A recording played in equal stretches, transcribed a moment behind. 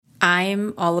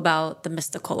I'm all about the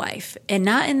mystical life, and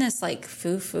not in this like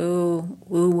foo-foo,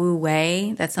 woo-woo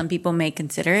way that some people may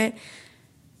consider it.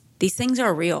 These things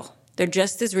are real. They're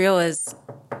just as real as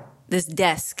this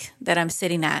desk that I'm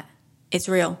sitting at. It's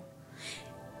real.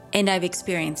 And I've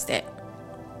experienced it.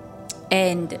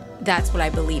 And that's what I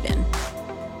believe in.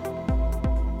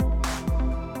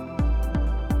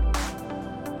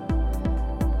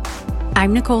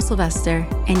 I'm Nicole Sylvester,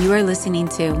 and you are listening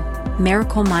to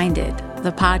Miracle Minded,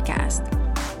 the podcast,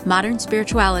 modern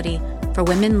spirituality for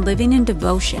women living in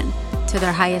devotion to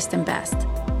their highest and best.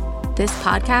 This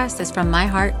podcast is from my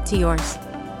heart to yours,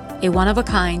 a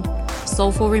one-of-a-kind,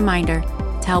 soulful reminder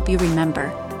to help you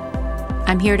remember.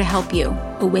 I'm here to help you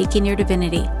awaken your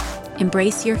divinity,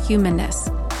 embrace your humanness,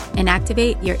 and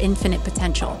activate your infinite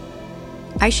potential.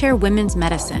 I share women's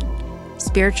medicine,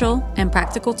 spiritual and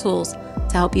practical tools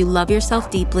to help you love yourself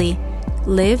deeply,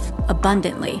 live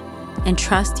abundantly, and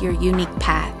trust your unique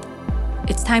path.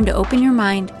 It's time to open your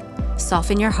mind,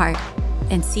 soften your heart,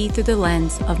 and see through the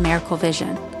lens of miracle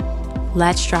vision.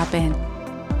 Let's drop in.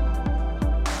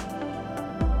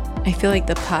 I feel like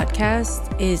the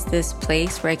podcast is this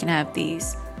place where I can have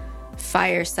these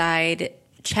fireside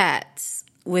chats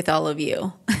with all of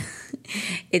you.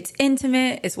 It's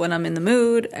intimate. It's when I'm in the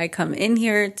mood. I come in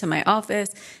here to my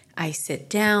office. I sit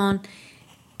down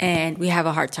and we have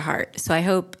a heart to heart. So I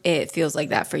hope it feels like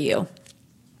that for you.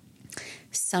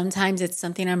 Sometimes it's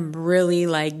something I'm really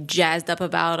like jazzed up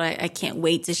about. I can't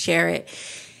wait to share it.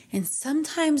 And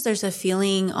sometimes there's a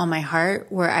feeling on my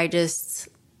heart where I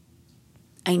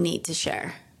need to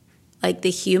share. Like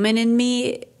the human in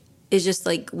me is just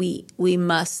like, we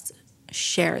must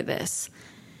share this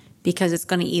because it's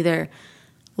going to either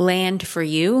land for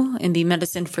you and be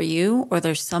medicine for you, or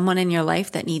there's someone in your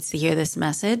life that needs to hear this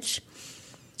message.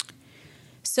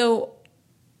 So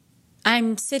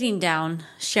I'm sitting down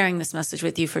sharing this message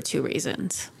with you for two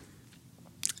reasons.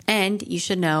 And you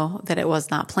should know that it was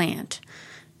not planned,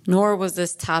 nor was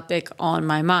this topic on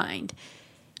my mind.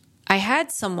 I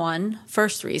had someone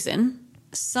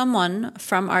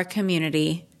from our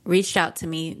community reached out to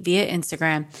me via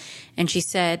Instagram, and she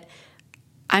said,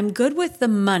 I'm good with the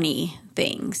money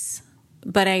things,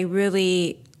 but I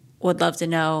really would love to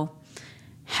know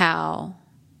how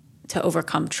to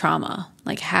overcome trauma.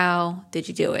 Like, how did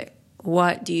you do it?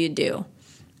 What do you do?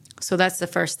 So that's the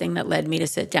first thing that led me to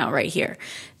sit down right here.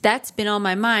 That's been on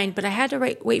my mind, but I had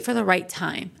to wait for the right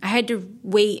time. I had to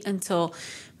wait until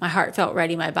my heart felt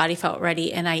ready, my body felt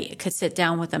ready, and I could sit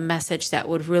down with a message that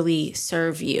would really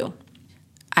serve you.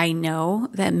 I know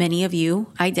that many of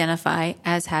you identify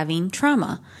as having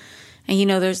trauma. And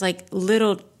there's like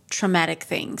little traumatic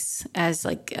things, as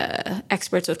like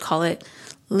experts would call it,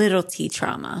 little t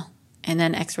trauma. And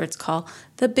then experts call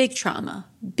the big trauma,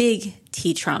 big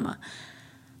T trauma.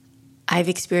 I've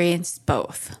experienced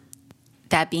both.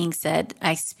 That being said,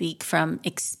 I speak from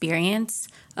experience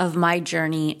of my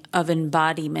journey of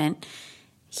embodiment,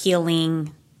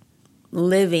 healing,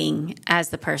 living as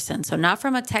the person. So not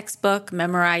from a textbook,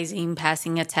 memorizing,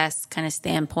 passing a test kind of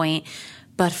standpoint,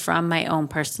 but from my own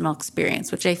personal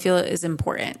experience, which I feel is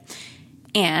important.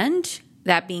 And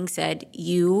that being said,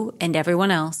 you and everyone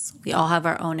else, we all have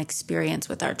our own experience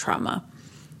with our trauma.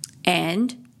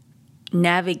 And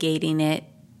navigating it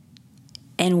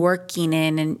and working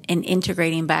in and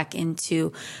integrating back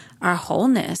into our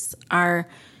wholeness, our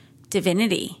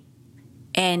divinity.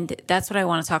 And that's what I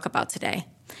want to talk about today.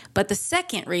 But the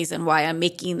second reason why I'm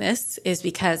making this is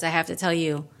because I have to tell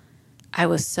you, I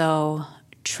was so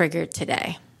triggered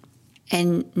today.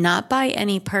 And not by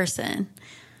any person.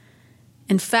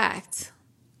 In fact,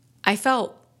 I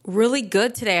felt really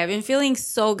good today. I've been feeling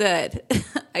so good.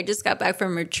 I just got back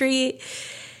from retreat.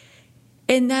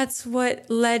 And that's what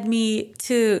led me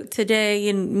to today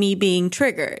and me being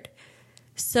triggered.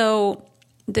 So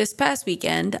this past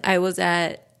weekend, I was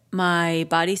at my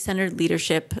body-centered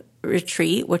leadership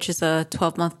retreat, which is a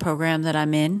 12-month program that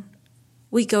I'm in.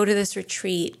 We go to this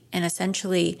retreat and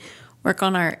essentially work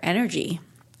on our energy,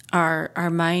 our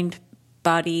mind,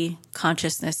 body,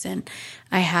 consciousness. And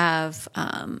I have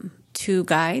two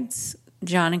guides,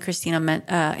 John and Christina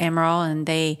Amaral, and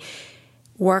they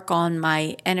work on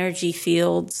my energy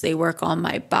fields. They work on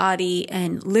my body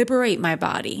and liberate my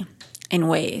body in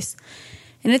ways.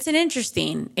 And it's an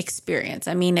interesting experience.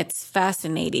 I mean, it's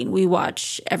fascinating. We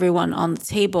watch everyone on the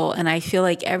table, and I feel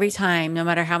like every time, no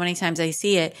matter how many times I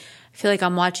see it, I feel like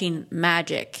I'm watching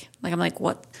magic. Like I'm like,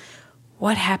 what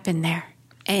happened there?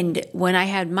 And when I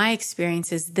had my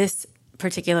experiences, this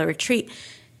particular retreat,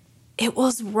 it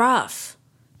was rough.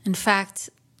 In fact,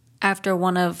 after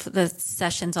one of the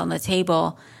sessions on the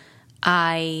table,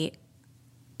 I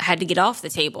had to get off the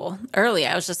table early.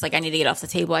 I was just like, I need to get off the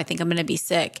table. I think I'm going to be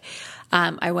sick.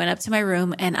 I went up to my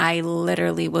room and I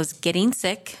literally was getting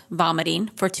sick, vomiting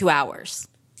for 2 hours.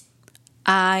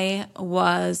 I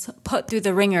was put through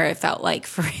the ringer, it felt like,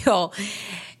 for real.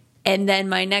 And then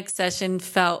my next session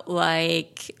felt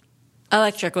like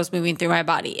electric was moving through my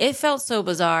body. It felt so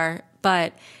bizarre,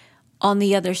 but on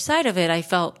the other side of it, I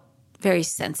felt very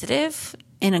sensitive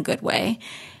in a good way,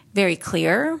 very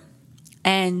clear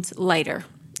and lighter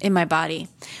in my body.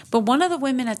 But one of the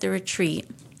women at the retreat,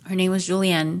 her name was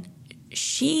Julianne,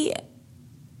 she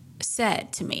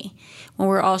said to me when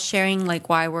we're all sharing like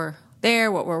why we're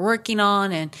there, what we're working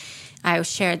on, and I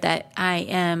shared that I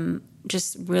am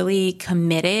just really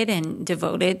committed and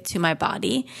devoted to my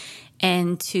body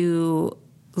and to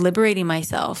liberating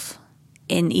myself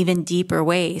in even deeper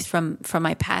ways from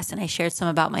my past. And I shared some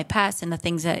about my past and the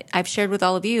things that I've shared with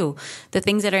all of you, the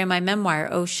things that are in my memoir,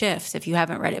 Oh Shifts, if you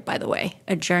haven't read it, by the way,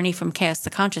 A Journey from Chaos to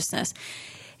Consciousness.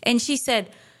 And she said,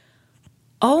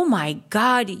 oh my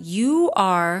God, you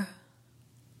are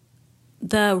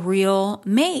the real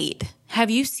Maid. Have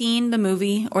you seen the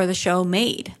movie or the show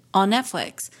Maid on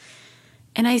Netflix?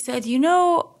 And I said,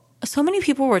 so many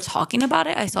people were talking about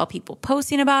it. I saw people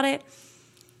posting about it,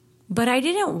 but I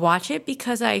didn't watch it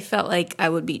because I felt like I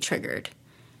would be triggered.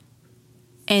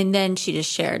 And then she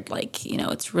just shared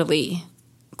it's really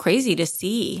crazy to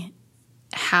see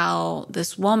how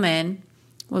this woman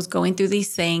was going through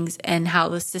these things and how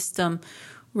the system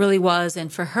really was.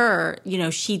 And for her,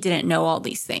 she didn't know all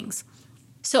these things.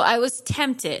 So I was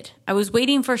tempted. I was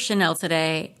waiting for Chanel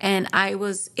today and I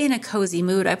was in a cozy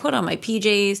mood. I put on my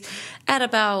PJs at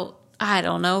about,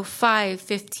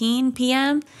 5:15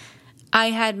 p.m. I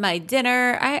had my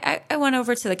dinner. I went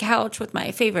over to the couch with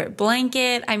my favorite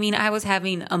blanket. I was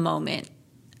having a moment.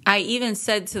 I even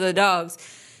said to the dogs, it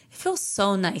feels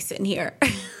so nice in here.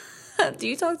 Do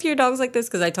you talk to your dogs like this?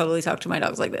 Because I totally talk to my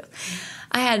dogs like this.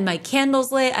 I had my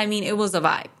candles lit. It was a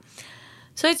vibe.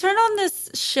 So I turned on this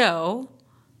show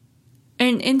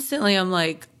and instantly I'm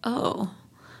like, oh,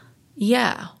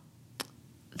 yeah,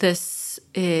 this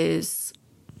is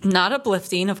not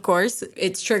uplifting, of course.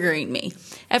 It's triggering me.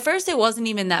 At first, it wasn't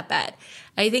even that bad.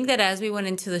 I think that as we went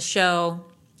into the show,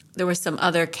 there were some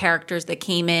other characters that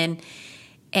came in.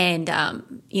 And,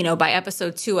 by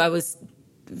episode 2, I was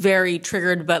very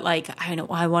triggered, but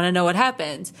I want to know what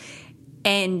happened.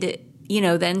 And,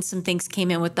 then some things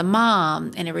came in with the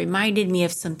mom and it reminded me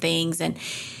of some things. And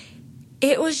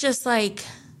it was just like,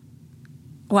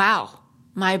 wow,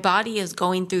 my body is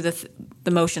going through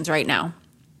the motions right now.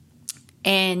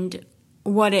 And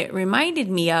what it reminded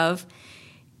me of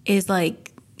is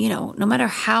no matter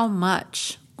how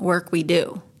much work we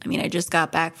do. I just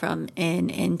got back from an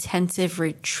intensive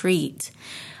retreat.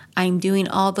 I'm doing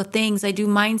all the things. I do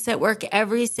mindset work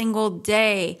every single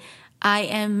day. I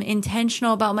am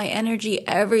intentional about my energy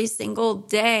every single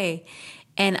day.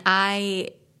 And I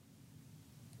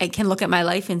can look at my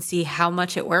life and see how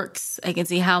much it works. I can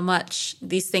see how much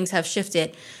these things have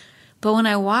shifted. But when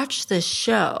I watched this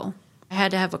show, I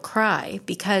had to have a cry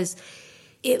because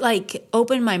it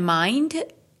opened my mind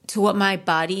to what my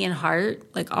body and heart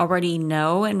already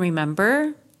know and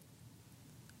remember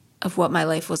of what my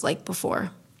life was like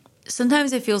before.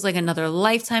 Sometimes it feels like another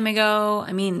lifetime ago.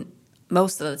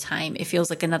 Most of the time it feels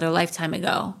like another lifetime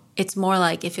ago. It's more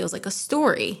like it feels like a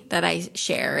story that I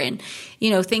share and,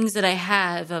 things that I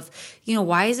have of,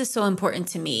 why is this so important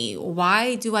to me?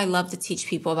 Why do I love to teach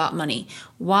people about money?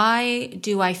 Why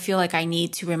do I feel like I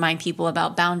need to remind people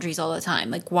about boundaries all the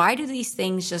time? Why do these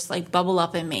things just bubble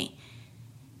up in me?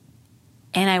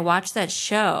 And I watched that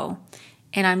show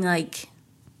and I'm like,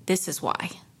 this is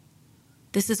why.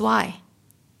 This is why.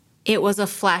 It was a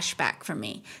flashback for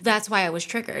me. That's why I was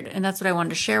triggered. And that's what I wanted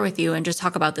to share with you and just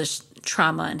talk about this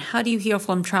trauma and how do you heal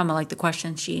from trauma, like the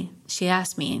question she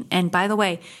asked me. And by the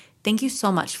way, thank you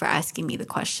so much for asking me the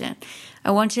question. I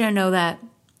want you to know that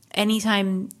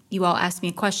anytime you all ask me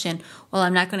a question, well,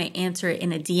 I'm not going to answer it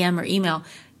in a DM or email.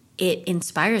 It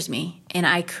inspires me and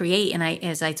I create. And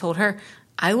as I told her,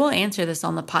 I will answer this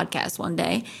on the podcast one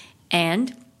day.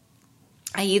 And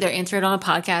I either answer it on a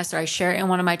podcast or I share it in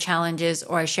one of my challenges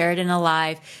or I share it in a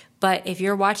live. But if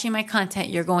you're watching my content,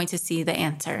 you're going to see the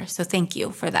answer. So thank you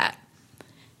for that.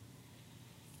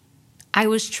 I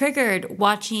was triggered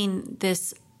watching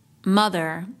this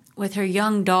mother with her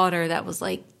young daughter that was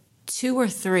 2 or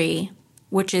 3,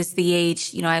 which is the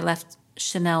age, I left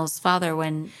Chanel's father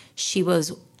when she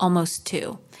was almost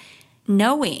 2.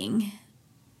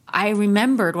 I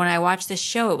remembered when I watched this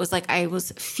show, it was like I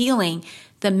was feeling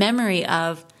the memory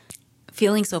of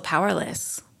feeling so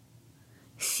powerless,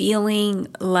 feeling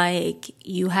like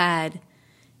you had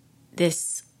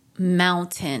this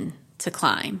mountain to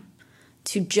climb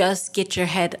to just get your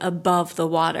head above the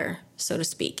water, so to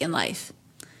speak, in life.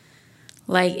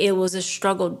 Like, it was a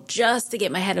struggle just to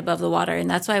get my head above the water. And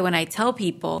that's why when I tell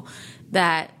people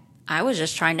that I was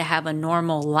just trying to have a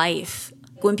normal life,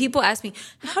 when people ask me,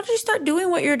 how did you start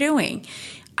doing what you're doing?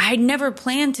 I never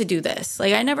planned to do this.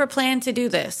 Like, I never planned to do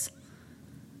this.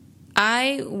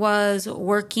 I was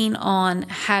working on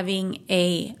having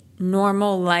a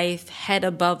normal life, head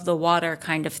above the water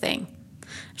kind of thing.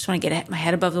 I just want to get my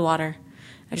head above the water.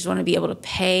 I just want to be able to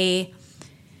pay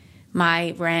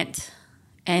my rent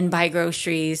and buy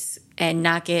groceries and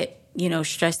not get,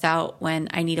 stressed out when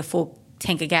I need a full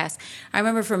tank of gas. I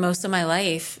remember for most of my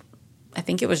life, I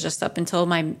think it was just up until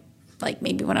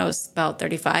maybe when I was about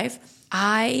 35,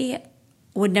 I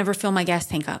would never fill my gas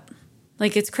tank up.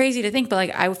 Like, it's crazy to think, but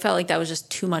I felt like that was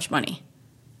just too much money.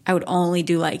 I would only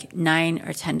do $9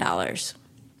 or $10.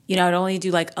 I'd only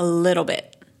do a little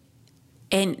bit.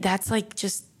 And that's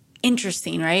just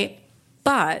interesting, right?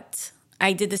 But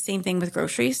I did the same thing with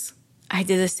groceries. I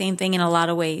did the same thing in a lot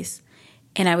of ways.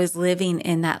 And I was living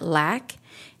in that lack.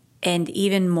 And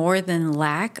even more than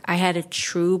lack, I had a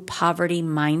true poverty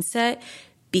mindset,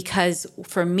 because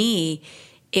for me,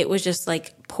 it was just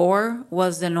poor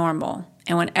was the normal.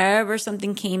 And whenever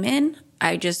something came in,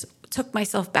 I just took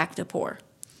myself back to poor.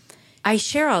 I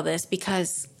share all this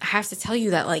because I have to tell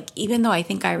you that even though I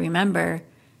think I remember,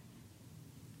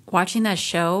 watching that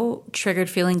show triggered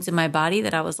feelings in my body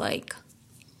that I was I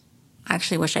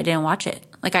actually wish I didn't watch it.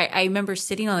 I remember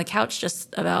sitting on the couch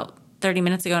just about 30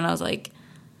 minutes ago and I was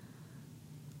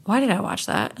why did I watch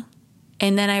that?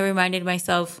 And then I reminded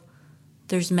myself,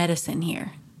 there's medicine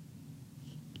here.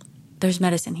 There's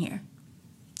medicine here.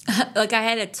 I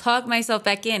had to talk myself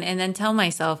back in and then tell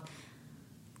myself,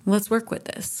 let's work with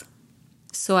this.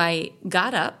 So I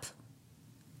got up,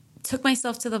 took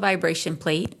myself to the vibration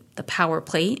plate, the power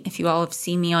plate. If you all have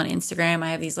seen me on Instagram,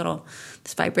 I have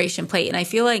this vibration plate. And I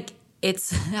feel like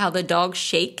it's how the dogs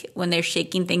shake when they're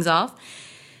shaking things off.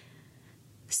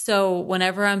 So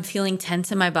whenever I'm feeling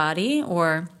tense in my body,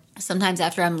 or sometimes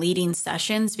after I'm leading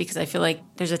sessions, because I feel like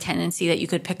there's a tendency that you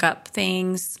could pick up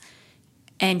things,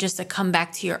 and just to come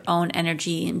back to your own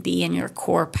energy and be in your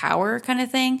core power kind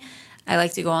of thing, I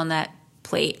like to go on that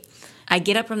plate. I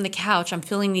get up from the couch, I'm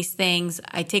feeling these things,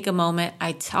 I take a moment,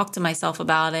 I talk to myself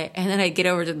about it, and then I get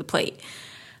over to the plate.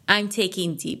 I'm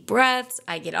taking deep breaths,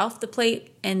 I get off the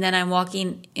plate, and then I'm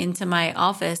walking into my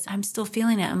office. I'm still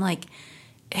feeling it. I'm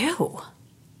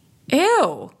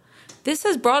ew, this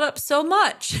has brought up so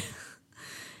much.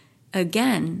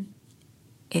 Again,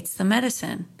 it's the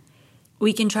medicine.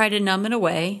 We can try to numb it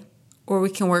away, or we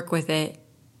can work with it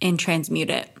and transmute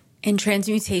it. And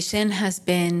transmutation has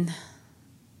been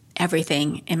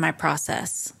everything in my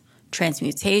process.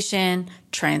 Transmutation,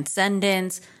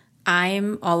 transcendence.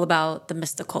 I'm all about the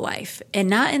mystical life, and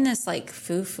not in this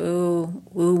foo-foo,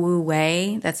 woo-woo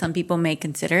way that some people may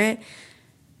consider it.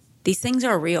 These things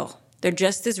are real. They're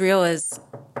just as real as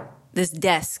this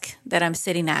desk that I'm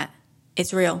sitting at.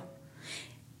 It's real.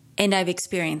 And I've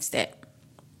experienced it.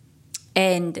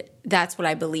 And that's what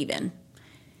I believe in.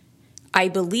 I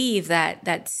believe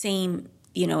that same,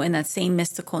 in that same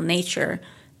mystical nature,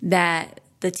 that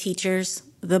the teachers,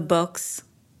 the books,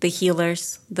 the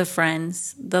healers, the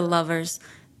friends, the lovers,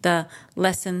 the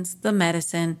lessons, the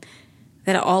medicine,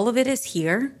 that all of it is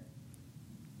here.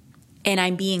 And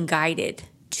I'm being guided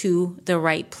to the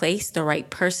right place, the right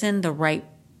person, the right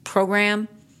program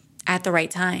at the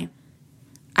right time.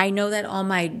 I know that on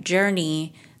my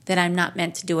journey that I'm not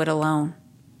meant to do it alone,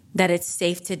 that it's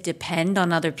safe to depend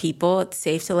on other people. It's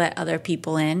safe to let other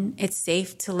people in. It's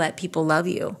safe to let people love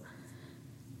you.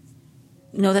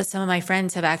 Know that some of my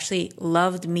friends have actually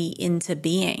loved me into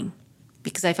being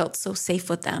because I felt so safe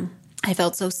with them. I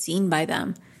felt so seen by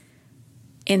them.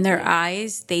 In their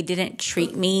eyes, they didn't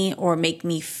treat me or make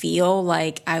me feel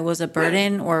like I was a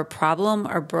burden or a problem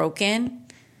or broken.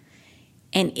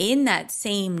 And in that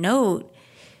same note,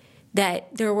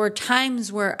 that there were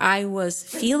times where I was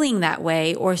feeling that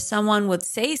way, or someone would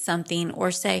say something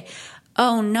or say,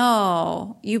 oh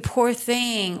no, you poor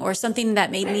thing, or something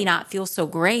that made me not feel so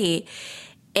great.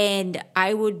 And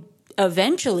I would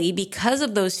eventually, because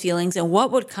of those feelings and what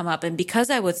would come up, and because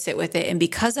I would sit with it, and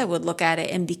because I would look at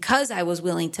it, and because I was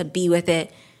willing to be with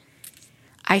it,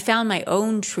 I found my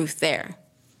own truth there.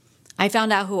 I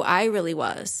found out who I really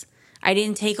was. I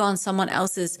didn't take on someone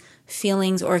else's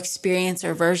feelings or experience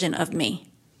or version of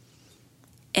me.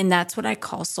 And that's what I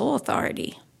call soul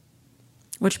authority.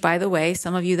 Which, by the way,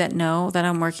 some of you that know that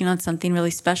I'm working on something really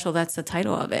special, that's the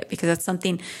title of it, because that's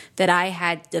something that I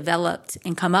had developed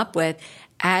and come up with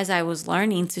as I was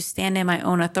learning to stand in my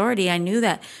own authority, I knew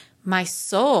that my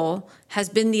soul has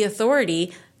been the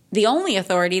authority, the only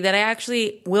authority that I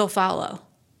actually will follow.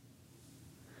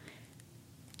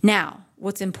 Now,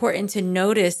 what's important to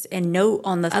notice and note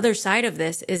on the other side of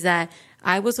this is that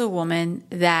I was a woman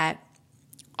that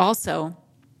also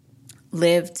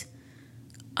lived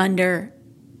under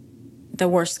the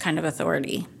worst kind of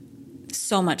authority.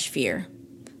 So much fear,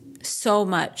 so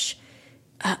much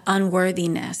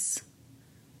unworthiness,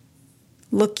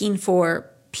 looking for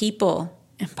people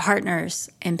and partners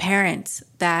and parents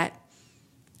that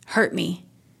hurt me,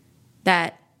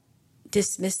 that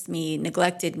dismissed me,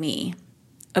 neglected me,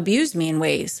 abused me in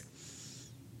ways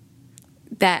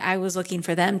that I was looking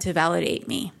for them to validate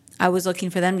me. I was looking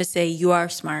for them to say, you are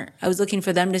smart. I was looking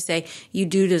for them to say, you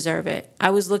do deserve it. I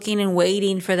was looking and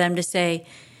waiting for them to say,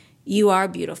 you are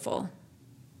beautiful.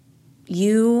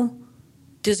 You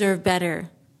deserve better.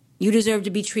 You deserve to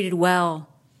be treated well.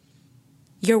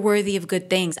 You're worthy of good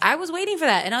things. I was waiting for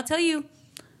that. And I'll tell you,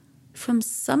 from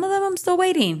some of them, I'm still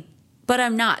waiting. But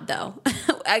I'm not, though.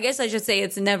 I guess I should say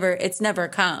it's never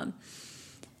come.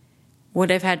 What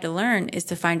I've had to learn is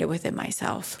to find it within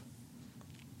myself.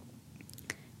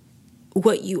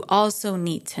 What you also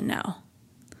need to know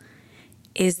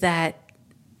is that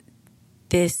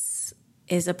this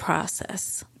is a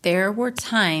process. There were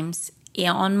times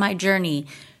on my journey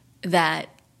that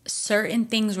certain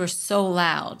things were so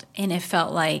loud and it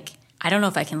felt like, I don't know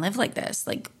if I can live like this.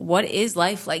 Like, what is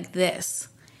life like this?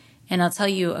 And I'll tell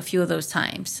you a few of those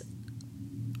times.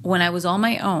 When I was on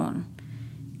my own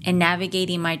and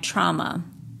navigating my trauma,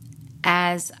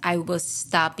 as I was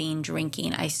stopping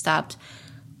drinking, I stopped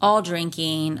all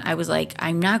drinking. I was like,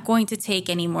 I'm not going to take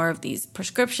any more of these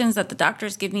prescriptions that the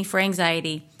doctors give me for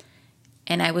anxiety.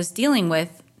 And I was dealing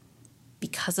with,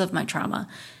 because of my trauma,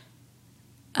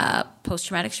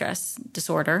 post-traumatic stress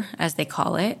disorder, as they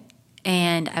call it.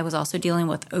 And I was also dealing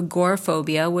with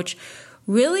agoraphobia, which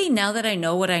really, now that I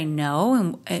know what I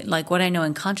know, and like what I know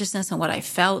in consciousness and what I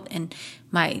felt and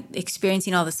my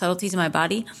experiencing all the subtleties in my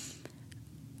body,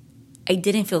 I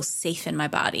didn't feel safe in my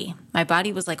body. My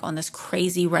body was like on this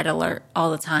crazy red alert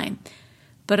all the time.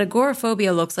 But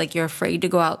agoraphobia looks like you're afraid to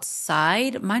go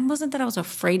outside. Mine wasn't that I was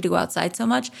afraid to go outside so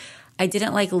much. I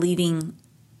didn't like leaving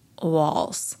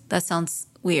walls. That sounds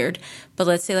weird. But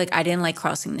let's say like I didn't like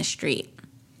crossing the street.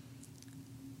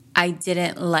 I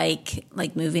didn't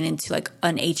like moving into like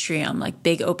an atrium, like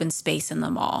big open space in the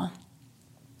mall.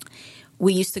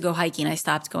 We used to go hiking. I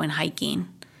stopped going hiking.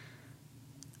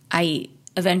 I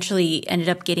eventually ended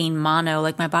up getting mono,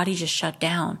 like my body just shut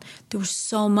down. There was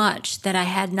so much that I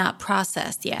had not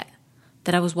processed yet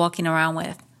that I was walking around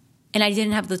with. And I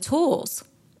didn't have the tools.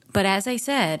 But as I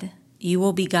said, you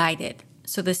will be guided.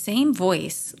 So the same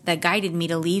voice that guided me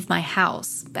to leave my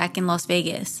house back in Las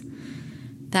Vegas,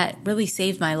 that really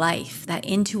saved my life, that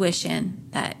intuition,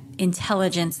 that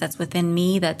intelligence that's within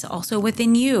me, that's also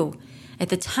within you. At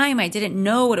the time, I didn't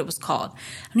know what it was called.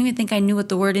 I don't even think I knew what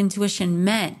the word intuition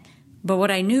meant. But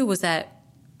what I knew was that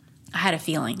I had a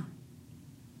feeling.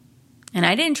 And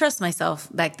I didn't trust myself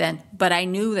back then, but I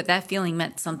knew that that feeling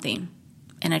meant something,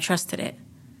 and I trusted it.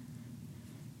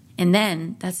 And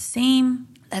then that same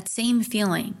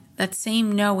feeling, that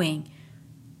same knowing,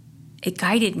 it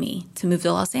guided me to move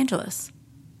to Los Angeles.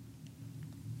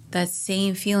 That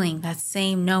same feeling, that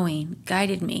same knowing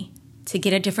guided me to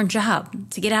get a different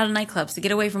job, to get out of nightclubs, to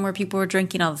get away from where people were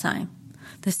drinking all the time.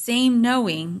 The same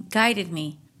knowing guided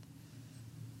me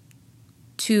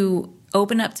to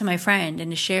open up to my friend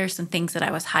and to share some things that I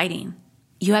was hiding.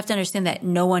 You have to understand that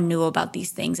no one knew about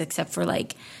these things except for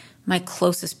like my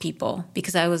closest people,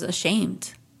 because I was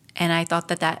ashamed and I thought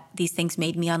that these things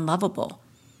made me unlovable.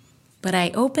 But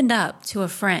I opened up to a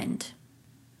friend,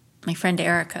 my friend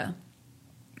Erica,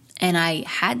 and I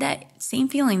had that same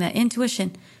feeling, that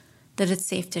intuition, that it's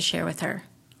safe to share with her.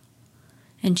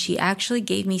 And she actually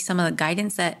gave me some of the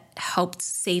guidance that helped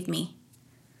save me.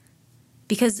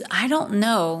 Because I don't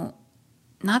know,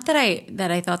 not that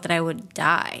I thought that I would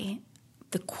die,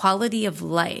 the quality of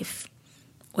life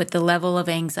with the level of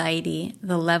anxiety,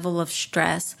 the level of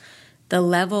stress, the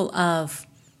level of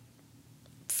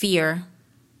fear.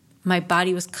 My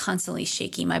body was constantly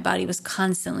shaky. My body was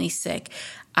constantly sick.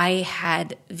 I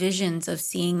had visions of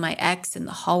seeing my ex in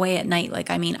the hallway at night.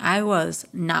 I was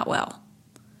not well.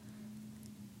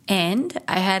 And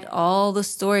I had all the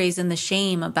stories and the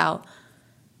shame about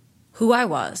who I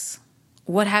was,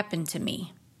 what happened to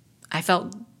me. I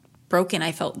felt broken.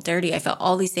 I felt dirty. I felt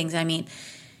all these things.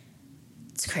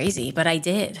 It's crazy, but I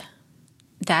did.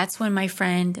 That's when my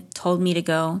friend told me to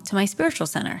go to my spiritual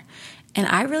center. And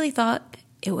I really thought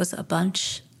it was a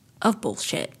bunch of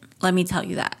bullshit. Let me tell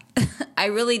you that. I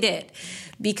really did.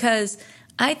 Because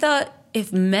I thought,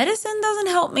 if medicine doesn't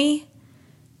help me,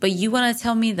 but you want to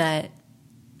tell me that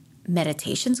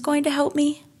meditation's going to help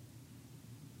me?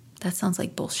 That sounds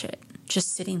like bullshit.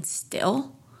 Just sitting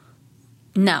still?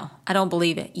 No, I don't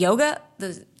believe it. Yoga,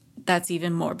 that's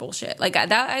even more bullshit. Like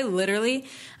that,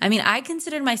 I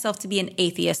considered myself to be an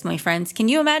atheist, my friends. Can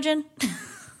you imagine?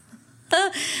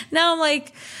 Now I'm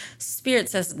like, spirit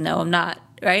says, no, I'm not,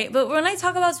 right? But when I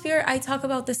talk about spirit, I talk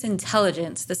about this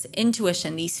intelligence, this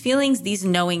intuition, these feelings, these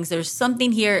knowings. There's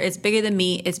something here. It's bigger than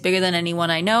me. It's bigger than anyone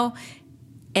I know.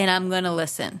 And I'm going to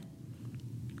listen.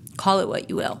 Call it what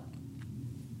you will.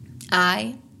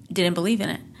 I didn't believe in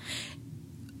it.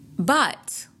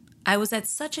 But I was at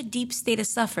such a deep state of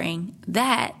suffering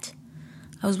that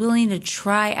I was willing to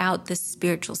try out this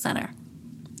spiritual center.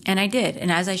 And I did. And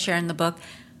as I share in the book,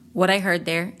 what I heard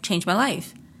there changed my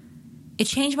life. It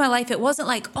changed my life. It wasn't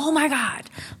like, oh my God,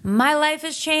 my life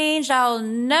has changed. I'll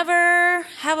never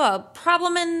have a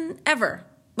problem in ever.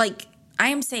 Like, I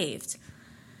am saved.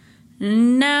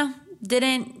 No,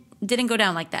 didn't go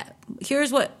down like that.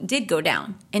 Here's what did go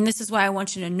down. And this is why I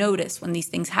want you to notice when these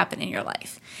things happen in your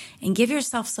life. And give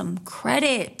yourself some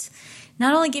credit.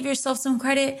 Not only give yourself some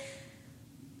credit,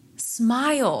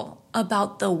 smile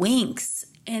about the winks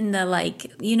and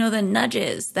the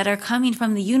nudges that are coming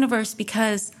from the universe,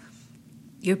 because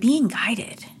you're being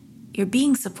guided. You're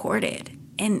being supported.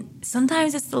 And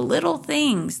sometimes it's the little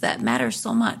things that matter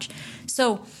so much.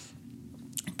 So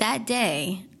that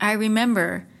day, I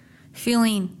remember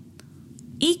feeling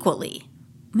equally,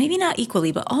 maybe not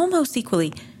equally, but almost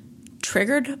equally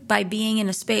triggered by being in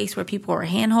a space where people were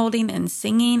hand-holding and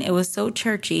singing. It was so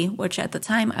churchy, which at the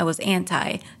time I was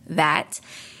anti that.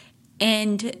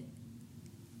 And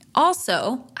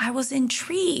also, I was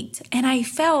intrigued and I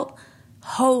felt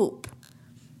hope.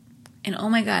 And oh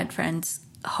my God, friends,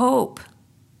 hope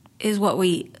is what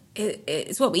we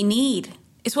need.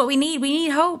 It's what we need. We need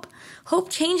hope. Hope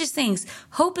changes things.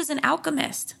 Hope is an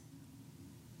alchemist.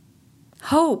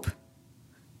 Hope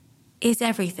is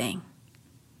everything,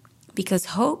 because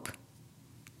hope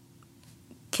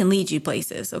can lead you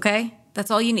places, okay? That's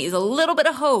all you need is a little bit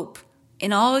of hope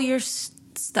in all your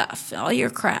stuff, all your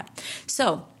crap.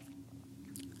 So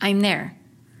I'm there.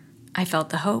 I felt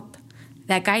the hope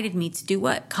that guided me to do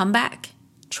what? Come back.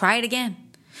 Try it again.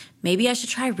 Maybe I should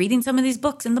try reading some of these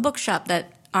books in the bookshop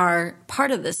that are part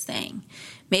of this thing.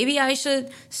 Maybe I should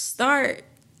start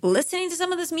listening to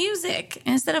some of this music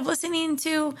instead of listening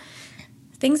to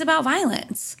things about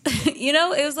violence.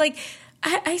 It was like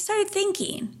I started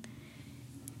thinking.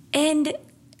 And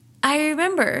I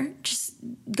remember just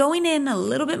going in a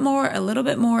little bit more.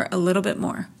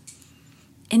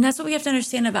 And that's what we have to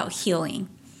understand about healing,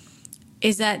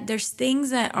 is that there's things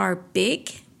that are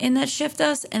big and that shift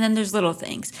us, and then there's little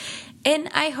things. And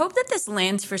I hope that this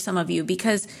lands for some of you,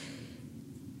 because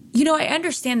I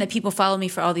understand that people follow me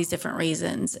for all these different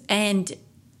reasons. And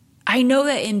I know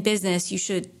that in business, you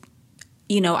should,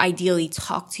 ideally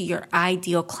talk to your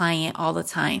ideal client all the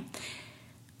time.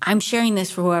 I'm sharing this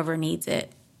for whoever needs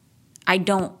it. I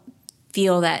don't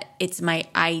feel that it's my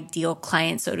ideal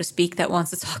client, so to speak, that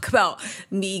wants to talk about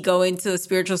me going to a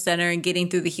spiritual center and getting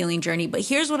through the healing journey. But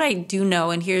here's what I do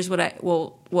know, and here's what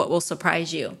will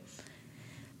surprise you.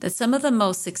 That some of the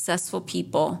most successful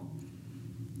people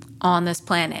on this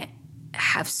planet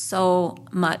have so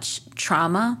much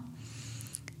trauma,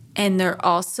 and they're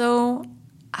also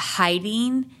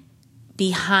hiding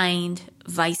behind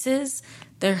vices.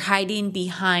 They're hiding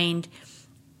behind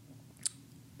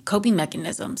coping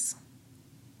mechanisms.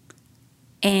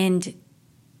 And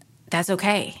that's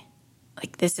okay.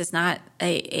 Like, this is not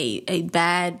a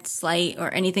bad slight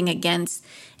or anything against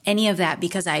any of that,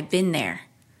 because I've been there.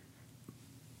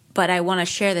 But I want to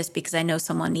share this because I know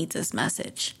someone needs this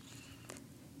message.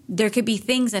 There could be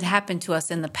things that happened to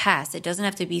us in the past. It doesn't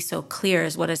have to be so clear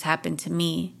as what has happened to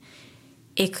me.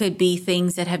 It could be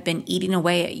things that have been eating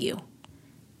away at you,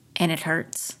 and it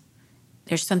hurts.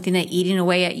 There's something that eating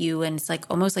away at you, and it's like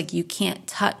almost like you can't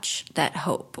touch that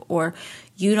hope, or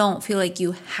you don't feel like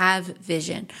you have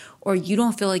vision, or you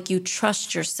don't feel like you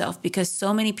trust yourself, because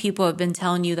so many people have been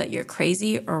telling you that you're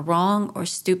crazy or wrong or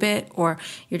stupid, or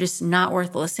you're just not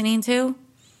worth listening to.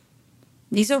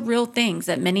 These are real things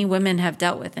that many women have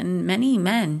dealt with, and many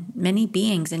men, many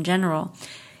beings in general.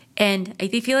 And I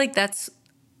feel like that's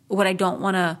what I don't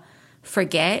want to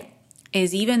forget,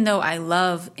 is even though I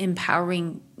love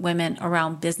empowering women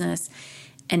around business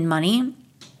and money,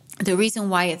 the reason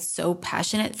why it's so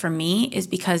passionate for me is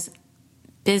because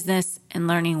business and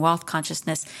learning wealth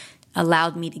consciousness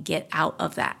allowed me to get out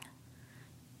of that.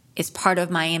 It's part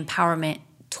of my empowerment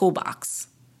toolbox.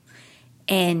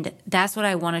 And that's what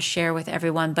I want to share with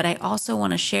everyone. But I also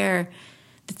want to share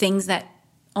the things that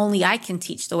only I can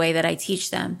teach the way that I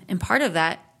teach them. And part of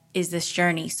that is this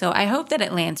journey. So I hope that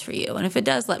it lands for you. And if it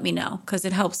does, let me know, because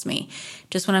it helps me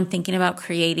just when I'm thinking about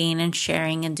creating and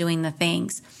sharing and doing the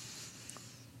things.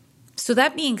 So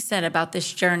that being said about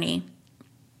this journey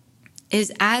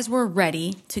is, as we're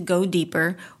ready to go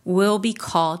deeper, we'll be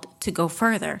called to go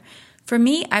further. For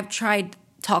me, I've tried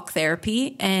talk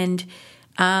therapy, and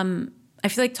I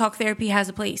feel like talk therapy has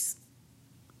a place.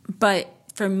 But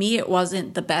for me, it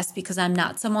wasn't the best because I'm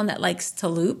not someone that likes to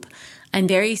loop. I'm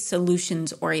very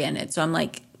solutions oriented. So I'm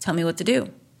like, tell me what to do.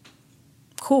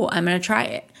 Cool, I'm going to try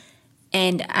it.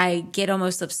 And I get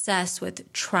almost obsessed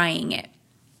with trying it.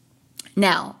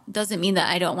 Now, doesn't mean that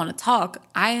I don't want to talk.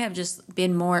 I have just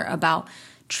been more about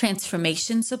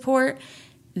transformation support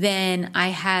than I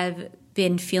have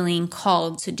been feeling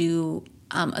called to do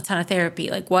a ton of therapy.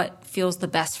 Like, what feels the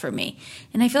best for me?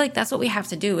 And I feel like that's what we have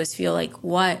to do, is feel like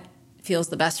what feels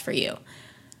the best for you.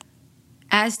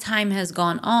 As time has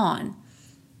gone on,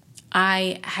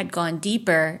 I had gone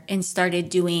deeper and started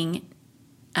doing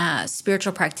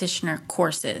spiritual practitioner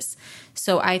courses.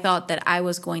 So I thought that I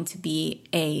was going to be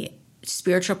a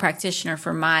spiritual practitioner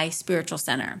for my spiritual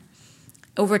center.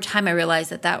 Over time, I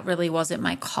realized that that really wasn't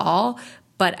my call,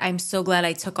 but I'm so glad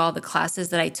I took all the classes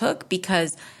that I took,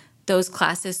 because those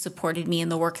classes supported me in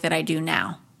the work that I do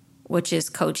now, which is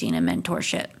coaching and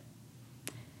mentorship.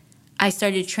 I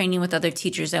started training with other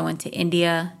teachers. I went to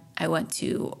India. I went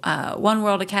to One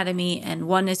World Academy and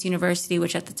Oneness University,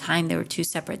 which at the time they were two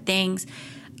separate things.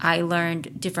 I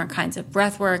learned different kinds of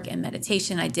breath work and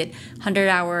meditation. I did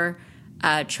 100-hour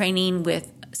training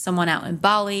with someone out in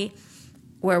Bali,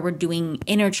 where we're doing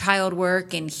inner child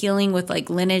work and healing with like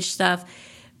lineage stuff.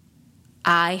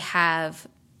 I have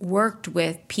worked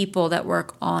with people that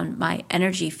work on my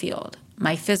energy field,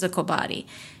 my physical body.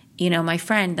 You know, my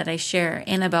friend that I share,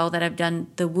 Annabelle, that I've done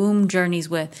the womb journeys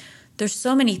with. There's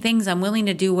so many things. I'm willing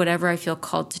to do whatever I feel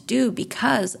called to do,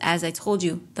 because, as I told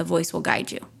you, the voice will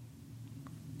guide you.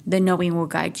 The knowing will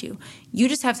guide you. You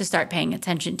just have to start paying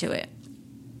attention to it.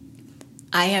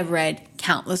 I have read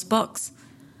countless books.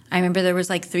 I remember there was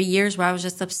like 3 years where I was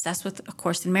just obsessed with A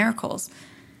Course in Miracles.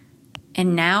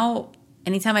 And now,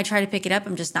 anytime I try to pick it up,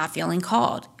 I'm just not feeling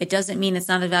called. It doesn't mean it's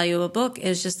not a valuable book.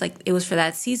 It's just like it was for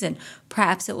that season.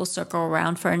 Perhaps it will circle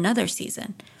around for another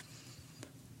season.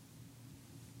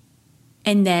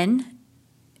 And then,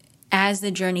 as the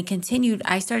journey continued,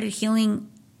 I started healing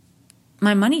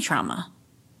my money trauma.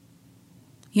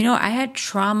 You know, I had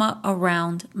trauma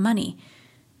around money.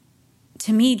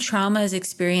 To me, trauma is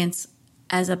experienced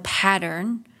as a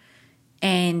pattern,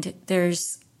 and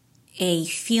there's a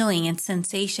feeling and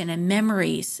sensation and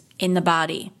memories in the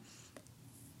body,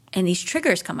 and these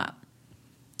triggers come up.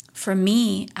 For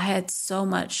me, I had so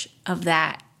much of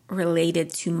that related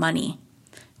to money,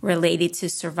 related to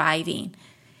surviving.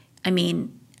 I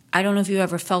mean, I don't know if you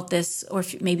ever felt this, or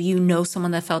if maybe you know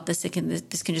someone that felt this.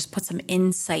 This can just put some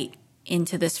insight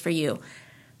into this for you.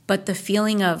 But the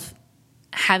feeling of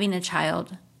having a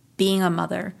child, being a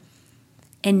mother,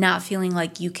 and not feeling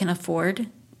like you can afford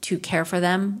to care for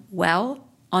them well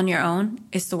on your own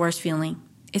is the worst feeling.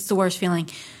 It's the worst feeling.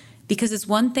 Because it's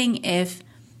one thing if,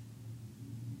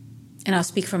 and I'll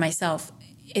speak for myself,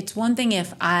 it's one thing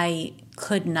if I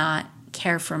could not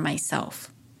care for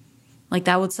myself. Like,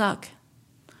 that would suck.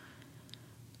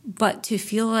 But to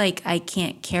feel like I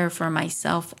can't care for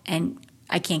myself and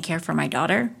I can't care for my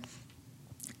daughter,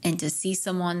 and to see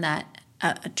someone that,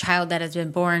 a child that has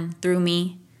been born through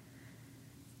me,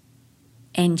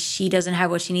 and she doesn't have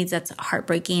what she needs, that's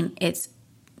heartbreaking. It's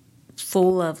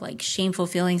full of like shameful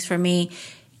feelings for me.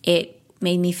 It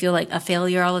made me feel like a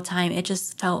failure all the time. It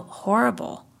just felt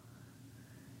horrible.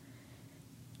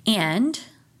 And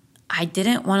I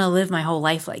didn't want to live my whole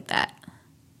life like that.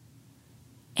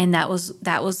 And that was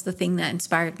the thing that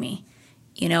inspired me.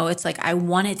 You know, it's like I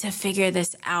wanted to figure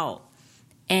this out.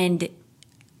 And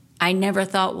I never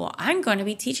thought, well, I'm going to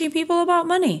be teaching people about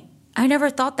money. I never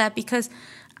thought that, because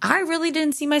I really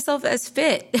didn't see myself as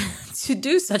fit to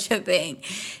do such a thing,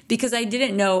 because I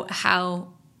didn't know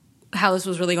how this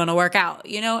was really going to work out.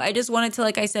 You know, I just wanted to,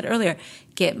 like I said earlier,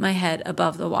 get my head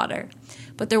above the water.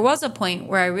 But there was a point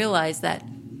where I realized that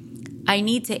I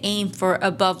need to aim for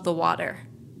above the water.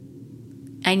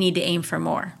 I need to aim for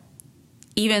more.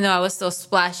 Even though I was still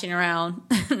splashing around,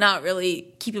 not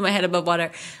really keeping my head above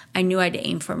water, I knew I had to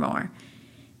aim for more.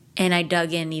 And I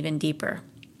dug in even deeper.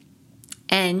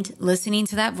 And listening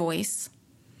to that voice,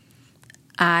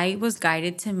 I was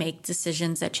guided to make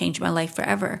decisions that changed my life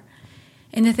forever.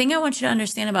 And the thing I want you to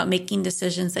understand about making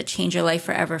decisions that change your life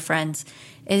forever, friends,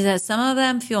 is that some of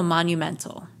them feel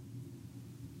monumental.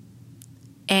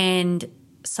 And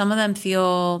some of them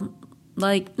feel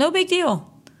like no big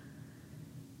deal.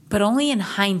 But only in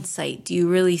hindsight do you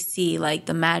really see like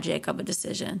the magic of a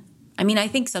decision. I mean, I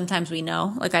think sometimes we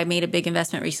know. Like I made a big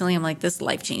investment recently. I'm like, this is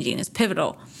life-changing. It's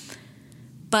pivotal.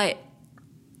 But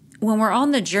when we're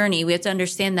on the journey, we have to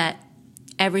understand that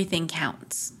everything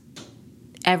counts.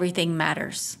 Everything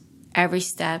matters. Every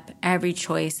step, every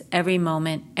choice, every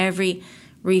moment, every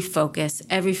refocus,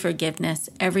 every forgiveness,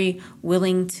 every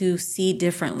willing to see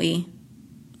differently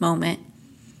moment,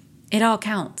 it all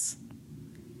counts.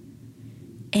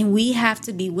 And we have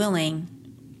to be willing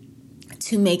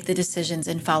to make the decisions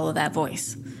and follow that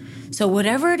voice. So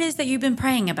whatever it is that you've been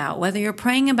praying about, whether you're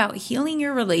praying about healing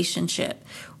your relationship,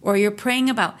 or you're praying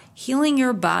about healing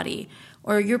your body,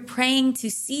 or you're praying to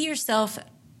see yourself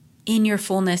in your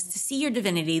fullness, to see your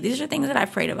divinity, these are things that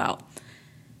I've prayed about.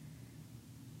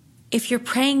 If you're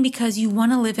praying because you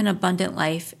want to live an abundant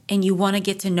life and you want to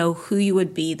get to know who you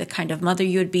would be, the kind of mother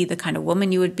you would be, the kind of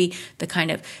woman you would be, the kind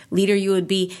of leader you would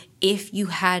be if you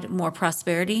had more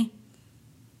prosperity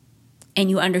and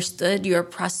you understood your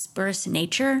prosperous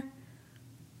nature,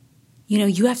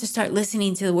 you have to start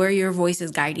listening to where your voice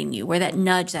is guiding you, where that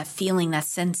nudge, that feeling, that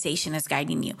sensation is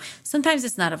guiding you. Sometimes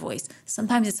it's not a voice.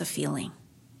 Sometimes it's a feeling.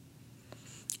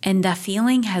 And that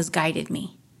feeling has guided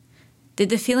me. Did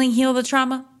the feeling heal the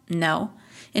trauma? No.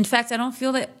 In fact, I don't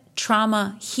feel that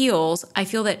trauma heals. I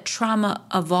feel that trauma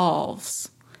evolves.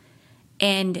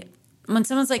 And when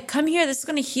someone's like, come here, this is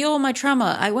going to heal my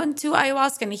trauma. I went to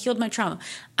ayahuasca and it healed my trauma.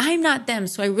 I'm not them,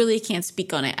 so I really can't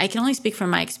speak on it. I can only speak from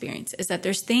my experience, is that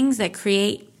there's things that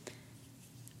create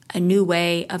a new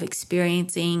way of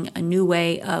experiencing, a new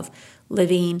way of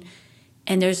living.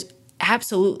 And there's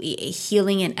absolutely a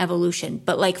healing and evolution.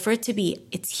 But like for it to be,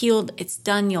 it's healed, it's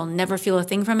done, you'll never feel a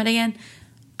thing from it again.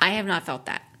 I have not felt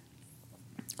that.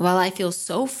 While I feel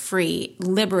so free,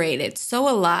 liberated, so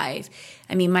alive,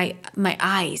 I mean, my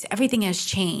eyes, everything has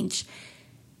changed.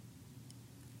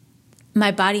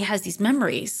 My body has these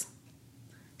memories.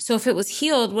 So if it was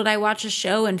healed, would I watch a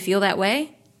show and feel that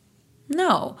way?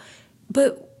 No.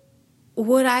 But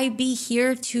would I be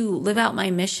here to live out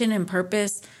my mission and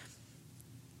purpose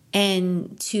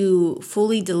and to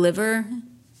fully deliver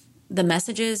the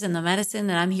messages and the medicine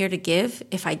that I'm here to give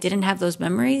if I didn't have those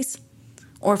memories?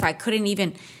 Or if I couldn't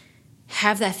even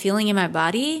have that feeling in my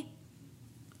body?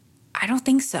 I don't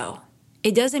think so.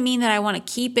 It doesn't mean that I want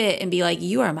to keep it and be like,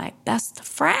 you are my best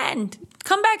friend.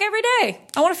 Come back every day.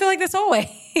 I want to feel like this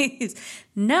always.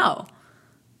 No.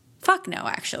 Fuck no,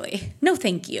 actually. No,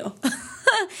 thank you.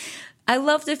 I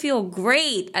love to feel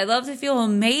great. I love to feel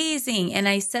amazing. And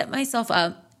I set myself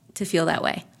up to feel that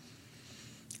way.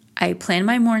 I plan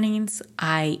my mornings.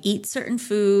 I eat certain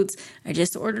foods. I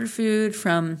just ordered food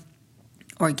from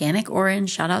Organic Orange.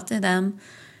 Shout out to them.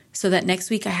 So that next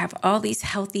week I have all these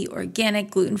healthy, organic,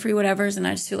 gluten-free whatevers. And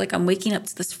I just feel like I'm waking up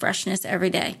to this freshness every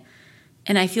day.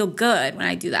 And I feel good when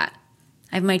I do that.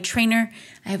 I have my trainer.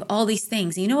 I have all these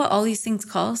things. And you know what all these things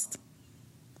cost?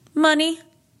 Money.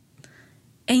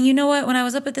 And you know what? When I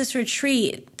was up at this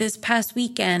retreat this past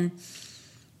weekend,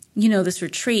 this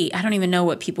retreat, I don't even know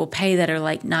what people pay that are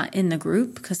like not in the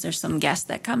group because there's some guests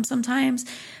that come sometimes.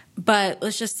 But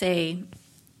let's just say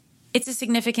it's a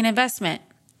significant investment.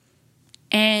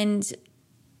 And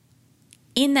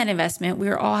in that investment,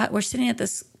 we're sitting at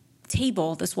this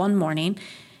table this one morning,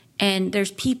 and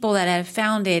there's people that have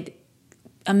founded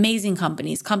amazing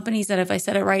companies that if I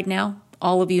said it right now,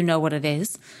 all of you know what it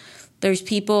is. There's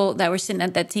people that were sitting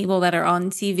at that table that are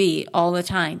on TV all the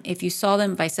time. If you saw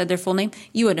them, if I said their full name,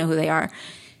 you would know who they are.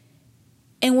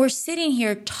 And we're sitting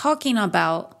here talking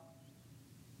about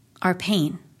our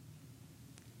pain.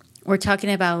 We're talking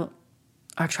about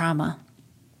our trauma.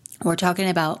 We're talking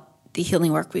about the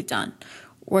healing work we've done.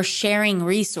 We're sharing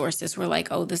resources. We're like,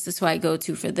 oh, this is who I go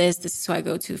to for this. This is who I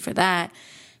go to for that.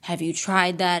 Have you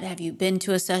tried that? Have you been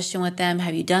to a session with them?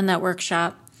 Have you done that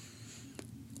workshop?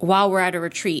 While we're at a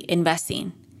retreat,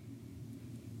 investing.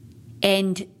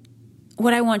 And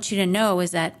what I want you to know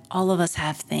is that all of us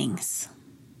have things.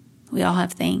 We all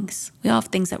have things. We all have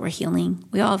things that we're healing.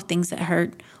 We all have things that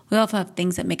hurt. We all have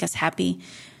things that make us happy.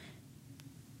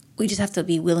 We just have to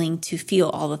be willing to feel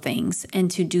all the things and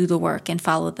to do the work and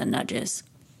follow the nudges.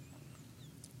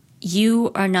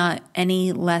 You are not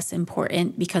any less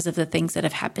important because of the things that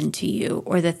have happened to you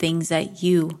or the things that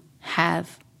you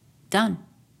have done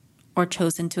or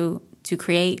chosen to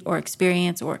create or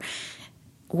experience or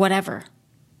whatever.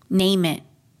 Name it.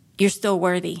 You're still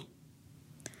worthy.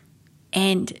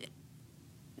 And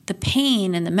the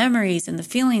pain and the memories and the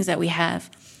feelings that we have,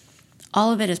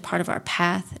 all of it is part of our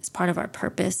path. It's part of our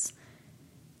purpose.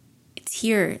 It's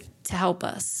here to help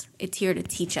us. It's here to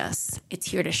teach us. It's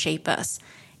here to shape us.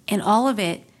 And all of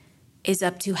it is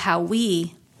up to how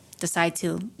we decide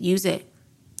to use it,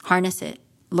 harness it,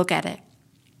 look at it.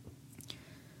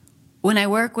 When I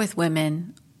work with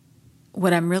women,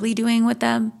 what I'm really doing with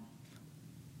them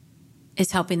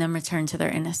is helping them return to their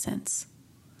innocence.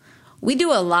 We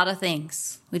do a lot of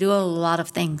things.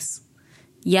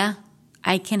 Yeah,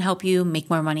 I can help you make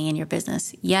more money in your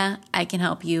business. Yeah, I can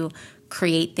help you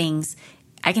create things.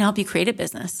 I can help you create a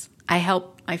business. I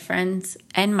help my friends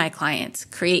and my clients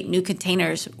create new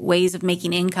containers, ways of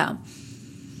making income.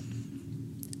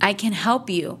 I can help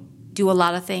you do a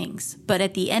lot of things. But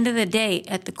at the end of the day,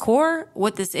 at the core,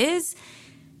 what this is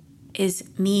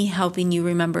me helping you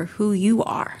remember who you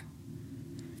are.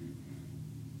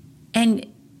 And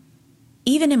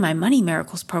even in my Money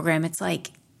Miracles program, it's like,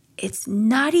 it's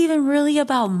not even really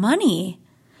about money.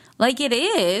 Like it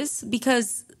is,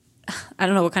 because I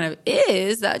don't know what kind of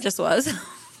is that just was,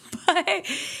 but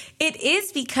it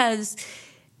is because,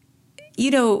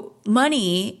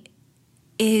 money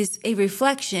is a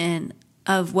reflection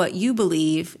of what you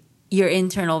believe your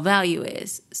internal value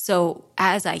is. So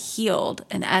as I healed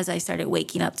and as I started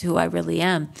waking up to who I really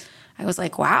am, I was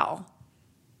like, wow,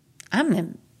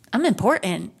 I'm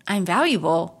important. I'm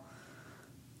valuable.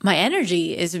 My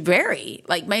energy is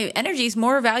my energy is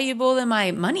more valuable than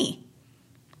my money.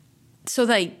 So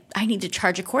that I need to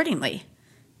charge accordingly.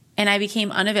 And I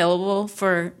became unavailable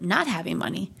for not having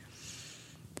money.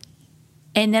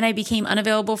 And then I became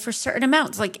unavailable for certain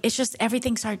amounts. Like it's just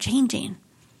everything started changing.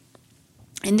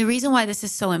 And the reason why this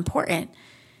is so important,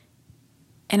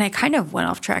 and I kind of went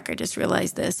off track, I just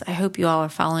realized this. I hope you all are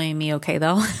following me okay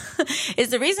though, is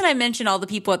the reason I mentioned all the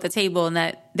people at the table and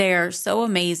that they're so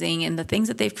amazing and the things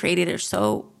that they've created are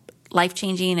so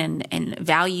life-changing and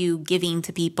value-giving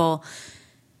to people,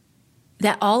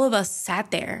 that all of us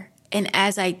sat there. And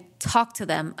as I talked to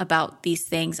them about these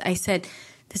things, I said,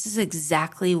 this is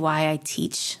exactly why I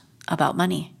teach about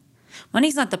money.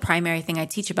 Money's not the primary thing I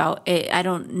teach about. I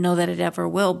don't know that it ever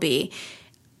will be.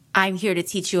 I'm here to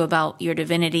teach you about your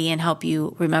divinity and help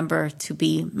you remember to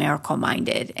be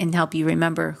miracle-minded and help you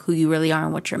remember who you really are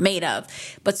and what you're made of.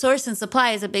 But source and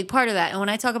supply is a big part of that. And when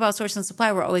I talk about source and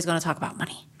supply, we're always going to talk about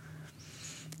money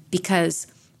because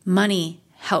money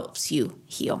helps you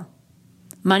heal.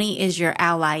 Money is your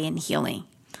ally in healing.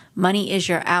 Money is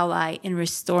your ally in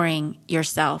restoring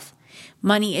yourself.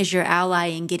 Money is your ally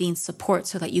in getting support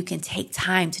so that you can take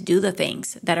time to do the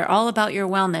things that are all about your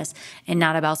wellness and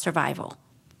not about survival.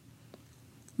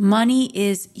 Money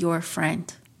is your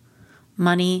friend.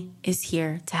 Money is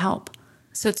here to help.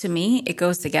 So to me, it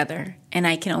goes together, and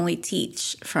I can only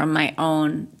teach from my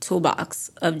own toolbox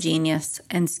of genius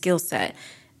and skill set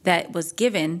that was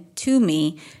given to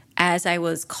me as I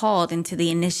was called into the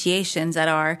initiations that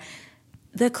are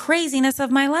the craziness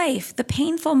of my life, the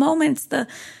painful moments, the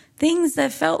things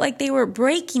that felt like they were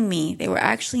breaking me, they were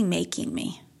actually making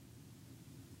me.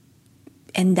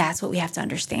 And that's what we have to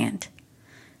understand.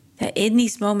 That in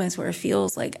these moments where it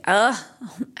feels like, I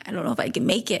don't know if I can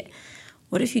make it.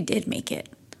 What if you did make it?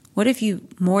 What if you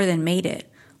more than made it?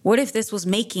 What if this was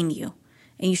making you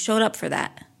and you showed up for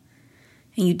that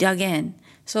and you dug in?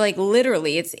 So like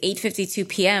literally it's 8:52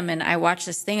 p.m. and I watch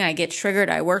this thing, I get triggered.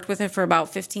 I worked with it for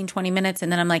about 15, 20 minutes.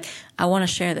 And then I'm like, I want to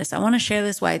share this. I want to share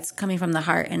this why it's coming from the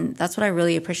heart. And that's what I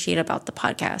really appreciate about the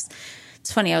podcast.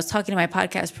 It's funny. I was talking to my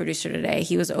podcast producer today.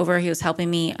 He was helping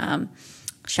me.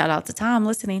 Shout out to Tom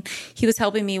listening. He was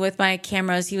helping me with my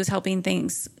cameras. He was helping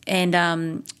things.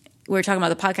 And, we were talking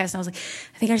about the podcast and I was like,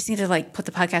 I think I just need to like put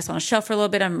the podcast on a shelf for a little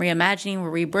bit. I'm reimagining,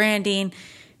 we're rebranding.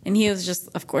 And he was just,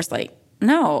 of course, like,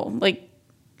 no, like,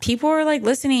 people are like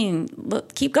listening,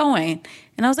 keep going.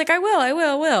 And I was like, I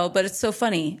will. But it's so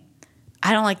funny.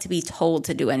 I don't like to be told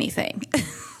to do anything.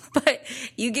 But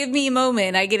you give me a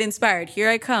moment, I get inspired. Here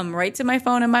I come, right to my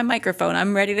phone and my microphone.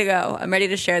 I'm ready to go. I'm ready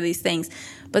to share these things.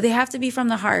 But they have to be from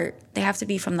the heart. They have to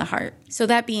be from the heart. So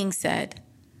that being said,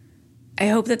 I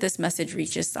hope that this message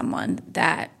reaches someone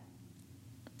that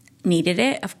needed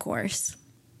it, of course.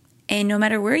 And no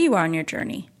matter where you are on your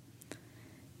journey,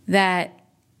 that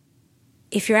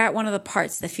if you're at one of the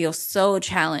parts that feels so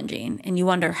challenging and you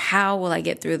wonder, how will I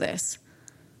get through this?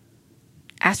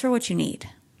 Ask for what you need.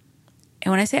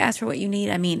 And when I say ask for what you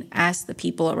need, I mean ask the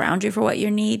people around you for what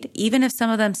you need. Even if some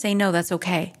of them say no, that's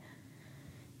okay.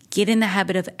 Get in the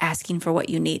habit of asking for what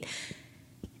you need.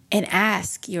 And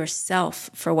ask yourself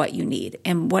for what you need.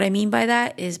 And what I mean by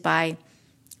that is by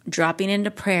dropping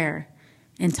into prayer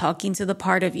and talking to the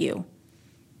part of you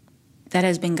that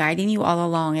has been guiding you all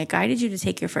along. It guided you to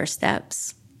take your first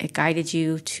steps. It guided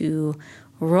you to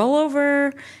roll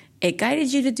over. It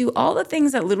guided you to do all the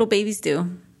things that little babies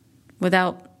do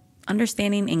without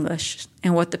understanding English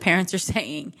and what the parents are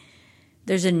saying.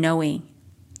 There's a knowing.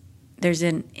 There's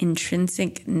an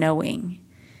intrinsic knowing.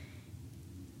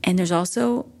 And there's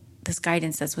also this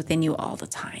guidance that's within you all the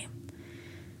time.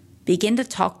 Begin to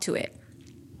talk to it.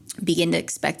 Begin to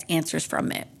expect answers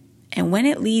from it. And when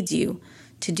it leads you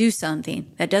to do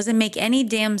something that doesn't make any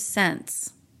damn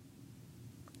sense,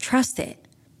 trust it,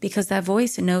 because that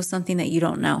voice knows something that you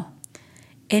don't know.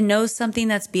 It knows something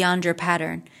that's beyond your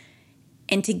pattern.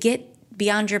 And to get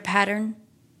beyond your pattern,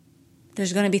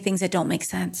 there's going to be things that don't make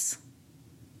sense.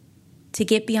 To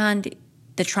get beyond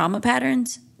the trauma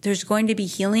patterns, there's going to be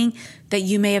healing that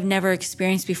you may have never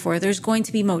experienced before. There's going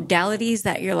to be modalities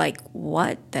that you're like,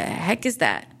 what the heck is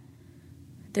that?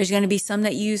 There's going to be some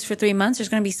that you use for 3 months. There's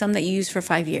going to be some that you use for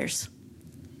 5 years.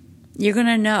 You're going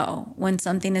to know when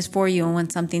something is for you and when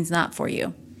something's not for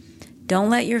you. Don't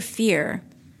let your fear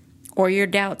or your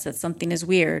doubts that something is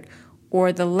weird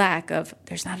or the lack of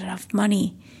there's not enough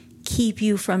money keep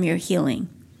you from your healing.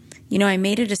 You know, I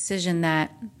made a decision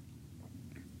that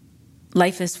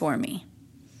life is for me.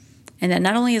 And that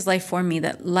not only is life for me,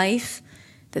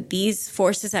 that these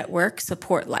forces at work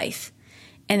support life.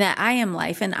 And that I am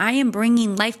life and I am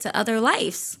bringing life to other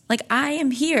lives. Like I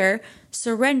am here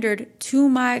surrendered to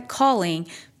my calling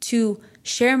to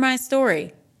share my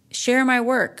story, share my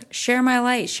work, share my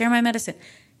light, share my medicine.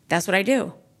 That's what I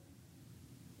do.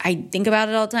 I think about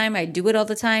it all the time. I do it all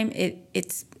the time.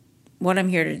 It's what I'm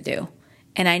here to do.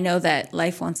 And I know that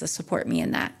life wants to support me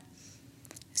in that.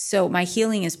 So my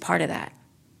healing is part of that.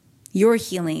 Your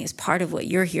healing is part of what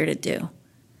you're here to do.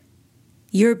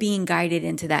 You're being guided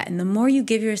into that. And the more you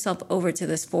give yourself over to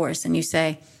this force and you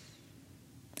say,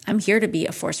 I'm here to be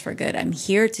a force for good. I'm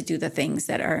here to do the things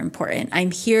that are important.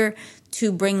 I'm here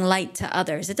to bring light to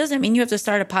others. It doesn't mean you have to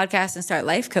start a podcast and start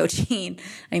life coaching.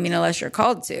 I mean, unless you're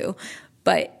called to.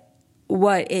 But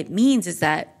what it means is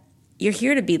that you're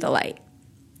here to be the light.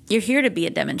 You're here to be a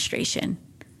demonstration.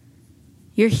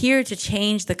 You're here to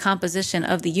change the composition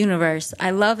of the universe.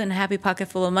 I love in Happy Pocket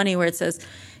Full of Money where it says,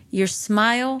 your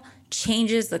smile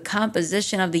changes the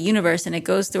composition of the universe, and it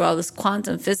goes through all this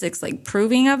quantum physics, like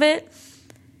proving of it.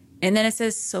 And then it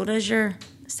says, so does your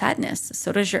sadness,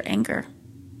 so does your anger.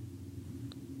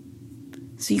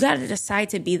 So you got to decide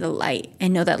to be the light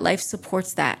and know that life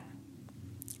supports that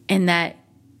and that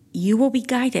you will be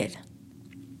guided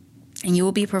and you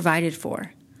will be provided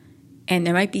for. And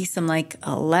there might be some like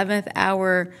 11th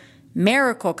hour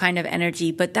miracle kind of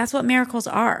energy, but that's what miracles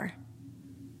are.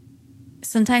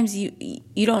 Sometimes you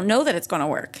don't know that it's going to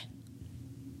work.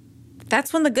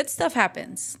 That's when the good stuff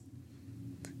happens.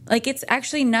 Like it's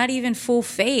actually not even full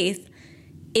faith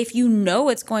if you know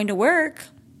it's going to work.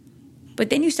 But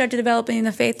then you start to developing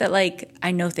the faith that like,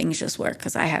 I know things just work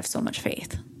because I have so much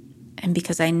faith. And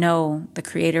because I know the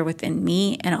creator within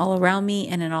me and all around me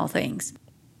and in all things.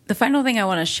 The final thing I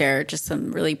want to share, just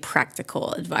some really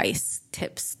practical advice,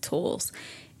 tips, tools,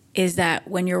 is that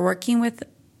when you're working with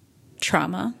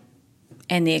trauma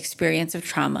and the experience of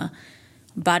trauma,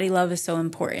 body love is so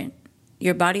important.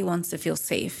 Your body wants to feel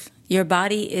safe. Your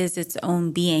body is its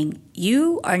own being.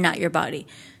 You are not your body.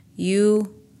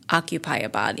 You occupy a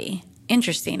body.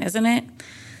 Interesting, isn't it?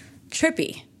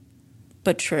 Trippy,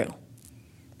 but true.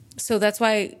 So that's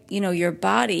why, your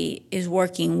body is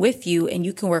working with you and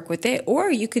you can work with it, or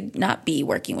you could not be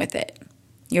working with it.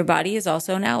 Your body is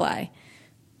also an ally,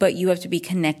 but you have to be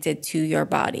connected to your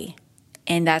body.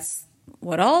 And that's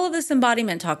what all of this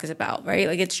embodiment talk is about, right?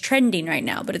 Like it's trending right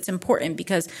now, but it's important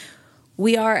because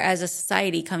we are as a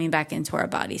society coming back into our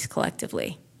bodies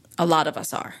collectively. A lot of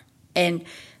us are. And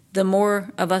the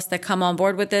more of us that come on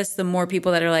board with this, the more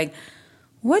people that are like,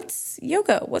 what's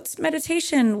yoga? What's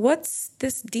meditation? What's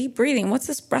this deep breathing? What's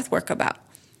this breath work about?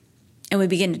 And we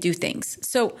begin to do things.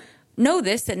 So know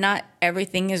this, that not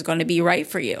everything is going to be right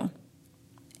for you.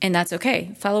 And that's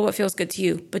okay. Follow what feels good to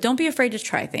you. But don't be afraid to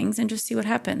try things and just see what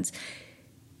happens.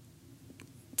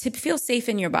 To feel safe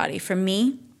in your body, for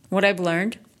me, what I've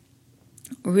learned,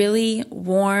 really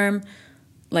warm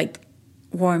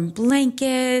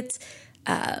blankets,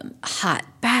 hot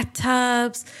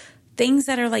bathtubs, things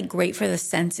that are like great for the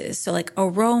senses. So like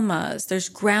aromas, there's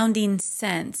grounding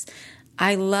scents.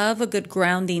 I love a good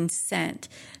grounding scent.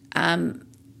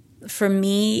 For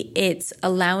me, it's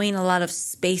allowing a lot of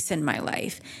space in my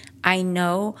life. I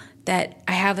know that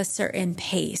I have a certain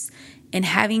pace, and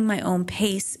having my own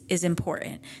pace is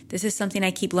important. This is something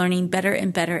I keep learning better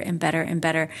and better and better and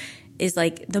better, is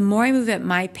like the more I move at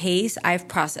my pace, I have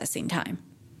processing time.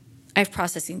 I have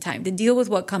processing time to deal with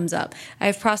what comes up. I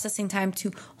have processing time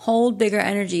to hold bigger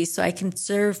energy so I can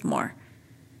serve more.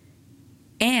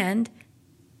 And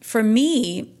for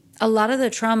me, a lot of the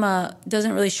trauma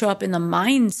doesn't really show up in the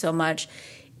mind so much,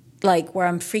 like where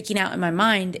I'm freaking out in my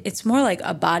mind. It's more like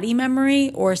a body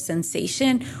memory or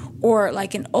sensation or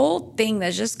like an old thing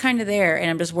that's just kind of there and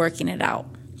I'm just working it out.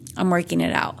 I'm working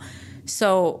it out.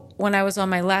 So when I was on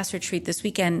my last retreat this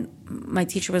weekend, my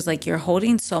teacher was like, you're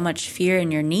holding so much fear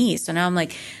in your knees. So now I'm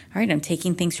like, all right, I'm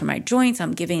taking things from my joints.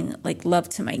 I'm giving like love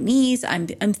to my knees. I'm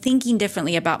thinking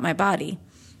differently about my body.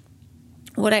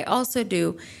 What I also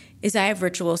do is I have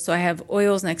rituals. So I have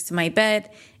oils next to my bed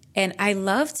and I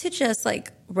love to just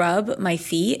like rub my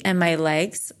feet and my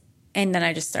legs. And then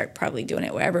I just start probably doing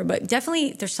it wherever. But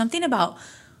definitely there's something about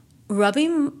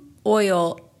rubbing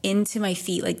oil into my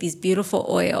feet, like these beautiful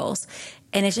oils.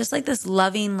 And it's just like this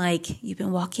loving, like, you've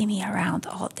been walking me around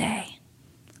all day.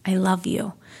 I love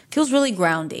you. Feels really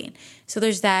grounding. So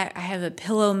there's that. I have a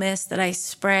pillow mist that I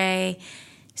spray.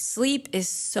 Sleep is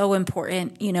so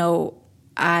important. You know,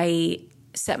 I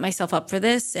set myself up for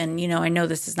this. And, you know, I know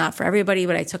this is not for everybody,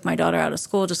 but I took my daughter out of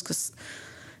school just because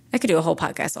I could do a whole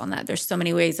podcast on that. There's so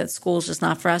many ways that school's just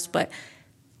not for us, but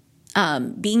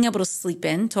being able to sleep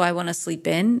in, so I want to sleep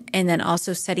in, and then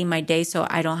also setting my day so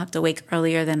I don't have to wake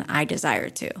earlier than I desire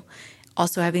to.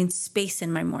 Also having space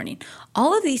in my morning.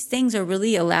 All of these things are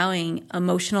really allowing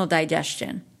emotional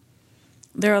digestion.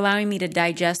 They're allowing me to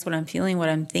digest what I'm feeling, what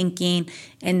I'm thinking,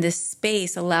 and this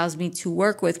space allows me to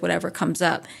work with whatever comes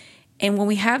up. And when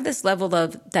we have this level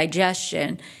of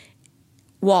digestion,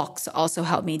 walks also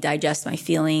help me digest my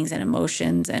feelings and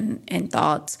emotions and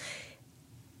thoughts.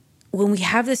 When we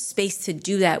have this space to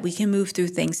do that, we can move through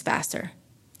things faster.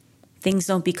 Things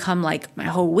don't become like my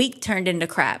whole week turned into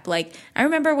crap. Like I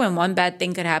remember when one bad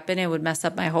thing could happen, it would mess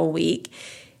up my whole week.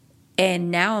 And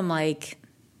now I'm like,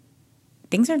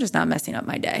 things are just not messing up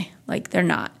my day. Like they're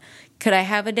not. Could I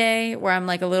have a day where I'm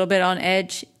like a little bit on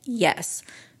edge? Yes.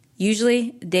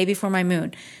 Usually the day before my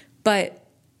moon. But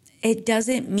it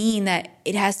doesn't mean that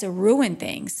it has to ruin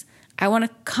things. I want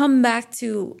to come back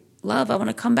to love. I want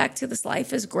to come back to this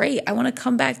life is great. I want to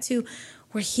come back to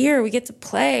we're here. We get to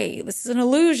play. This is an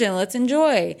illusion. Let's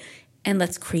enjoy. And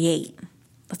let's create.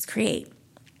 Let's create.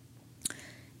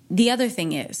 The other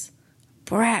thing is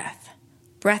breath.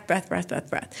 Breath, breath, breath, breath,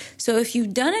 breath. So if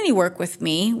you've done any work with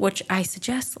me, which I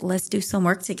suggest let's do some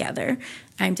work together.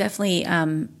 I'm definitely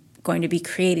going to be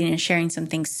creating and sharing some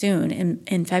things soon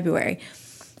in February.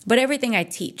 But everything I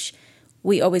teach,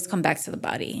 we always come back to the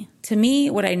body. To me,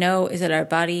 what I know is that our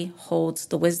body holds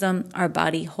the wisdom, our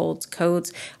body holds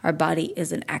codes, our body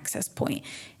is an access point.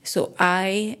 So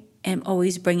I am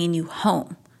always bringing you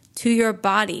home to your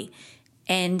body.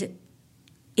 And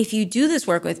if you do this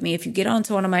work with me, if you get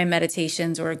onto one of my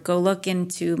meditations or go look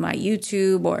into my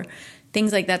YouTube or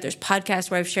things like that, there's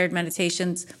podcasts where I've shared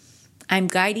meditations, I'm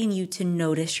guiding you to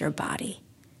notice your body.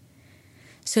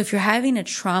 So if you're having a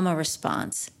trauma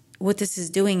response, what this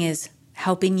is doing is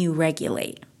helping you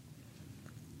regulate.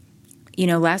 You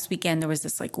know, last weekend there was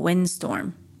this like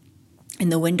windstorm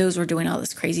and the windows were doing all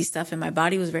this crazy stuff and my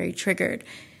body was very triggered.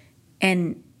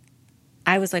 And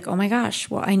I was like, oh my gosh,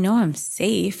 well, I know I'm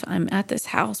safe. I'm at this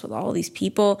house with all these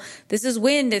people. This is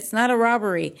wind. It's not a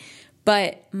robbery.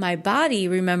 But my body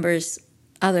remembers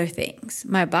other things.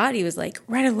 My body was like,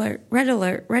 red alert, red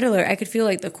alert, red alert. I could feel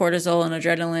like the cortisol and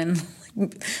adrenaline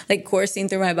like coursing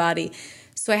through my body.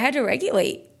 So I had to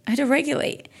regulate.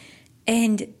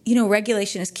 And, you know,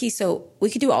 regulation is key. So we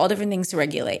could do all different things to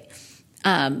regulate.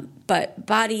 But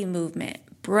body movement,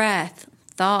 breath,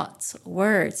 thoughts,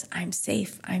 words, I'm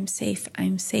safe, I'm safe,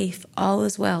 I'm safe. All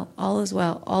is well, all is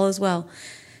well, all is well.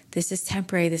 This is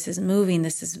temporary. This is moving.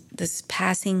 This is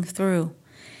passing through.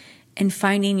 And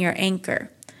finding your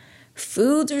anchor.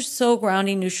 Foods are so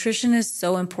grounding. Nutrition is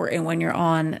so important when you're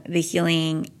on the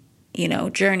healing, you know,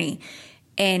 journey.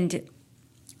 And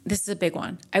this is a big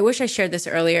one. I wish I shared this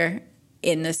earlier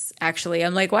in this, actually.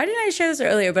 I'm like, why didn't I share this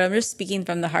earlier? But I'm just speaking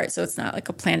from the heart, so it's not like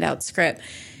a planned out script.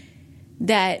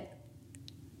 That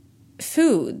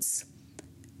foods,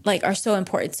 like, are so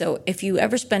important. So if you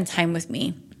ever spend time with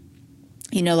me,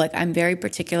 you know, like, I'm very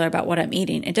particular about what I'm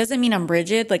eating. It doesn't mean I'm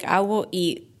rigid. Like, I will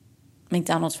eat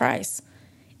McDonald's fries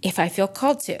if I feel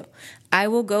called to. I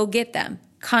will go get them,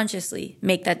 consciously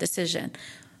make that decision.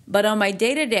 But on my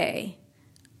day-to-day,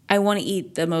 I want to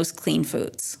eat the most clean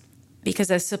foods because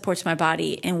that supports my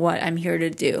body and what I'm here to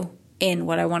do and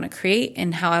what I want to create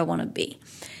and how I want to be.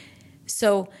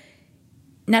 So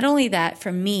not only that,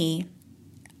 for me,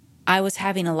 I was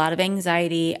having a lot of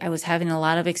anxiety. I was having a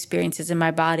lot of experiences in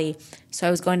my body. So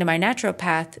I was going to my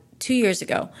naturopath 2 years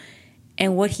ago.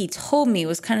 And what he told me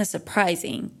was kind of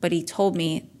surprising, but he told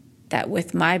me that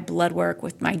with my blood work,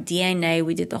 with my DNA,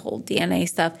 we did the whole DNA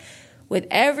stuff, with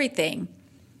everything,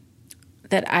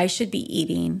 that I should be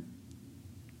eating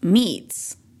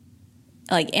meats,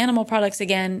 like animal products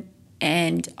again,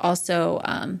 and also,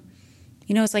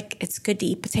 it's good to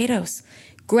eat potatoes,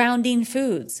 grounding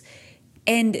foods.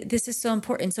 And this is so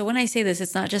important. So when I say this,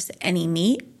 it's not just any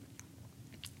meat.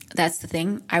 That's the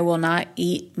thing. I will not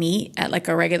eat meat at like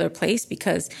a regular place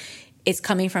because it's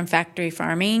coming from factory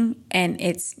farming and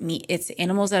it's meat, it's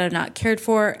animals that are not cared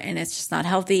for, and it's just not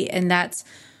healthy. And that's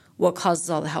what causes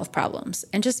all the health problems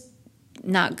and just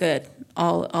not good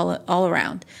all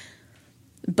around.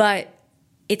 But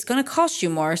it's going to cost you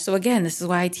more. So again, this is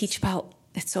why I teach about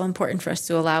it's so important for us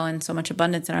to allow in so much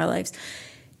abundance in our lives.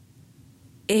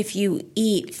 If you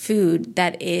eat food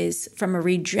that is from a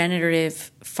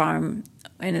regenerative farm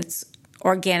and it's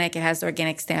organic, it has the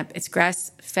organic stamp, it's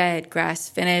grass-fed,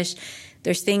 grass-finished,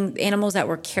 there's animals that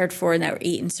were cared for and that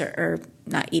were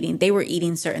they were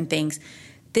eating certain things.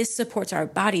 This supports our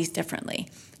bodies differently.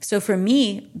 So for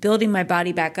me, building my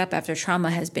body back up after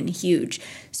trauma has been huge.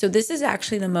 So this is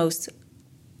actually the most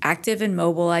active and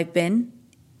mobile I've been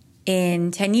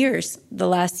in 10 years, the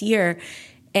last year.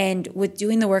 And with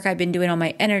doing the work I've been doing on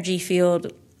my energy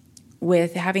field,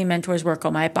 with having mentors work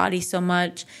on my body so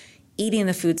much, eating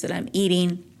the foods that I'm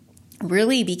eating,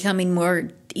 really becoming more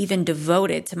even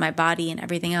devoted to my body and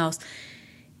everything else,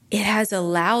 it has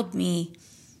allowed me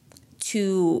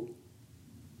to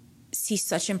see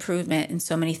such improvement in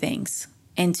so many things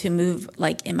and to move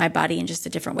like in my body in just a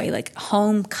different way, like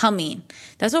homecoming.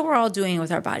 That's what we're all doing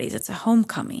with our bodies. It's a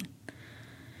homecoming.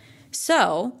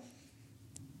 So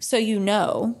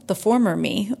the former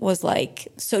me was like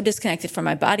so disconnected from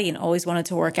my body and always wanted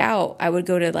to work out. I would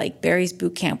go to like Barry's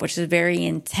boot camp, which is very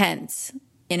intense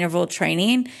interval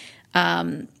training.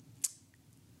 And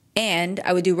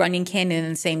I would do Running Canyon in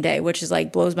the same day, which is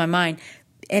like blows my mind.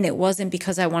 And it wasn't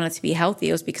because I wanted to be healthy.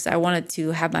 It was because I wanted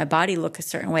to have my body look a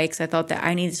certain way because I thought that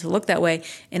I needed to look that way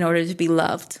in order to be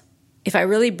loved. If I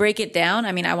really break it down,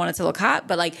 I mean, I wanted to look hot,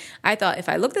 but like I thought if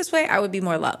I look this way, I would be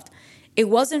more loved. It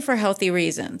wasn't for healthy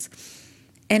reasons.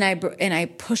 And I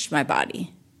pushed my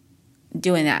body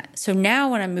doing that. So now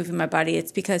when I'm moving my body,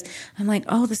 it's because I'm like,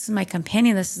 oh, this is my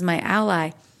companion. This is my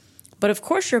ally. But of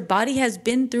course, your body has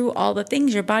been through all the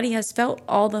things. Your body has felt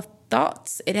all the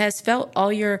thoughts. It has felt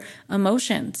all your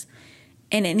emotions.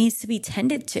 And it needs to be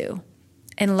tended to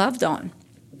and loved on.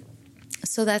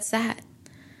 So that's that.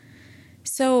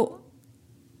 So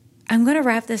I'm going to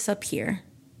wrap this up here.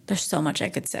 There's so much I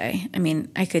could say. I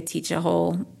mean, I could teach a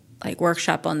whole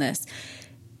workshop on this.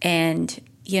 And,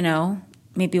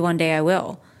 maybe one day I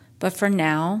will. But for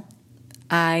now,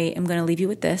 I am going to leave you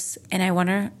with this. And I want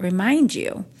to remind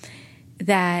you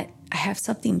that I have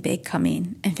something big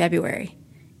coming in February.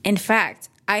 In fact,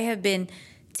 I have been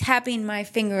tapping my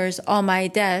fingers on my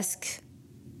desk.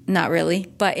 Not really,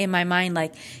 but in my mind,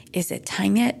 is it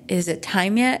time yet? Is it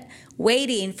time yet?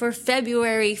 Waiting for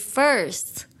February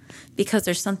 1st. Because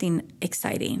there's something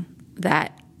exciting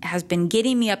that has been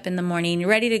getting me up in the morning,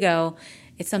 ready to go.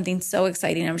 It's something so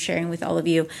exciting I'm sharing with all of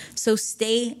you. So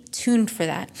stay tuned for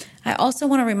that. I also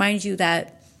want to remind you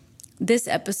that this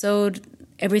episode,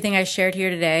 everything I shared here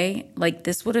today,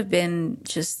 this would have been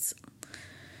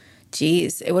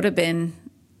it would have been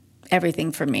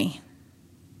everything for me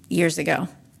years ago.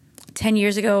 10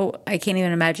 years ago, I can't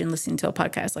even imagine listening to a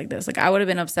podcast like this. I would have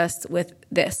been obsessed with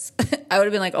this. I would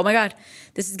have been like, oh my God,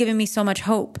 this is giving me so much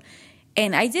hope.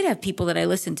 And I did have people that I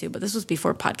listened to, but this was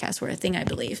before podcasts were a thing, I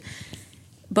believe.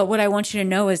 But what I want you to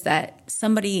know is that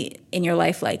somebody in your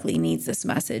life likely needs this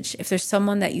message. If there's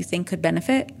someone that you think could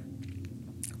benefit,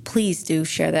 please do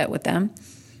share that with them,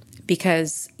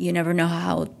 because you never know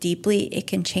how deeply it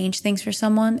can change things for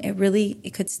someone.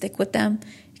 It could stick with them.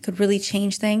 It could really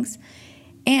change things.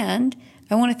 And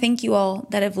I want to thank you all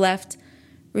that have left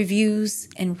reviews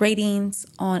and ratings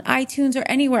on iTunes or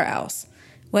anywhere else,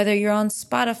 whether you're on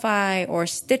Spotify or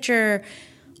Stitcher,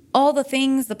 all the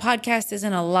things. The podcast is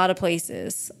in a lot of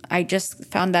places. I just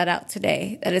found that out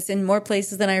today, that it's in more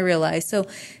places than I realized. So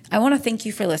I want to thank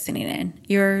you for listening in.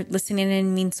 Your listening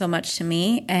in means so much to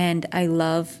me, and I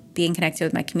love being connected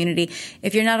with my community.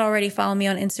 If you're not already following me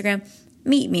on Instagram,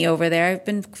 meet me over there. I've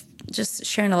been just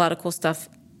sharing a lot of cool stuff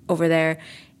over there.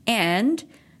 And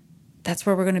that's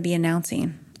where we're going to be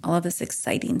announcing all of this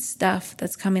exciting stuff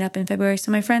that's coming up in February.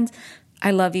 So my friends, I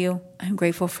love you. I'm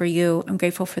grateful for you. I'm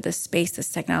grateful for this space, this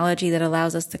technology that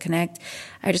allows us to connect.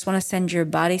 I just want to send your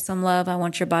body some love. I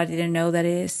want your body to know that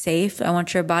it is safe. I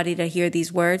want your body to hear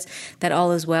these words, that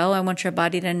all is well. I want your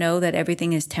body to know that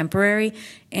everything is temporary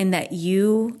and that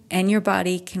you and your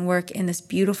body can work in this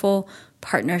beautiful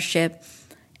partnership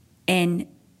and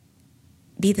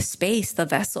be the space, the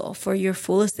vessel for your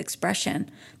fullest expression,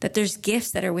 that there's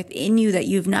gifts that are within you that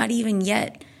you've not even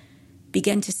yet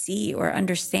begin to see or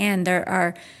understand. There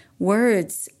are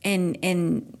words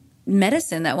in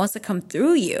medicine that wants to come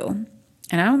through you.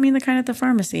 And I don't mean the kind at the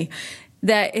pharmacy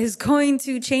that is going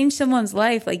to change someone's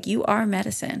life. Like, you are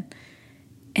medicine.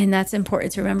 And that's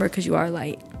important to remember because you are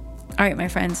light. All right, my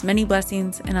friends, many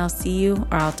blessings, and I'll see you,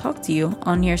 or I'll talk to you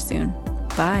on here soon.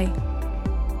 Bye.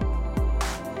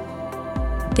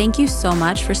 Thank you so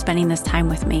much for spending this time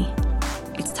with me.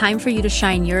 It's time for you to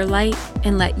shine your light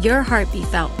and let your heart be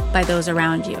felt by those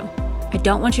around you. I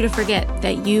don't want you to forget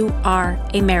that you are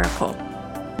a miracle.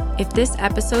 If this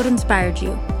episode inspired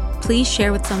you, please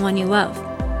share with someone you love.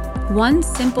 One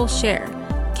simple share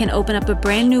can open up a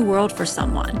brand new world for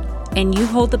someone, and you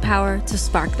hold the power to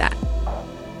spark that.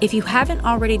 If you haven't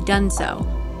already done so,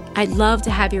 I'd love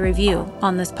to have your review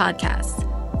on this podcast.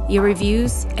 Your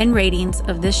reviews and ratings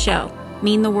of this show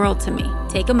mean the world to me.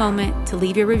 Take a moment to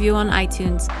leave your review on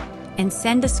iTunes and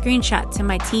send a screenshot to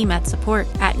my team at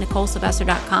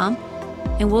support@NicoleSylvester.com,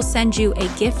 and we'll send you a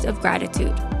gift of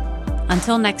gratitude.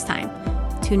 Until next time,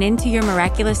 tune into your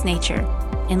miraculous nature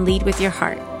and lead with your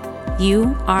heart.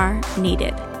 You are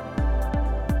needed.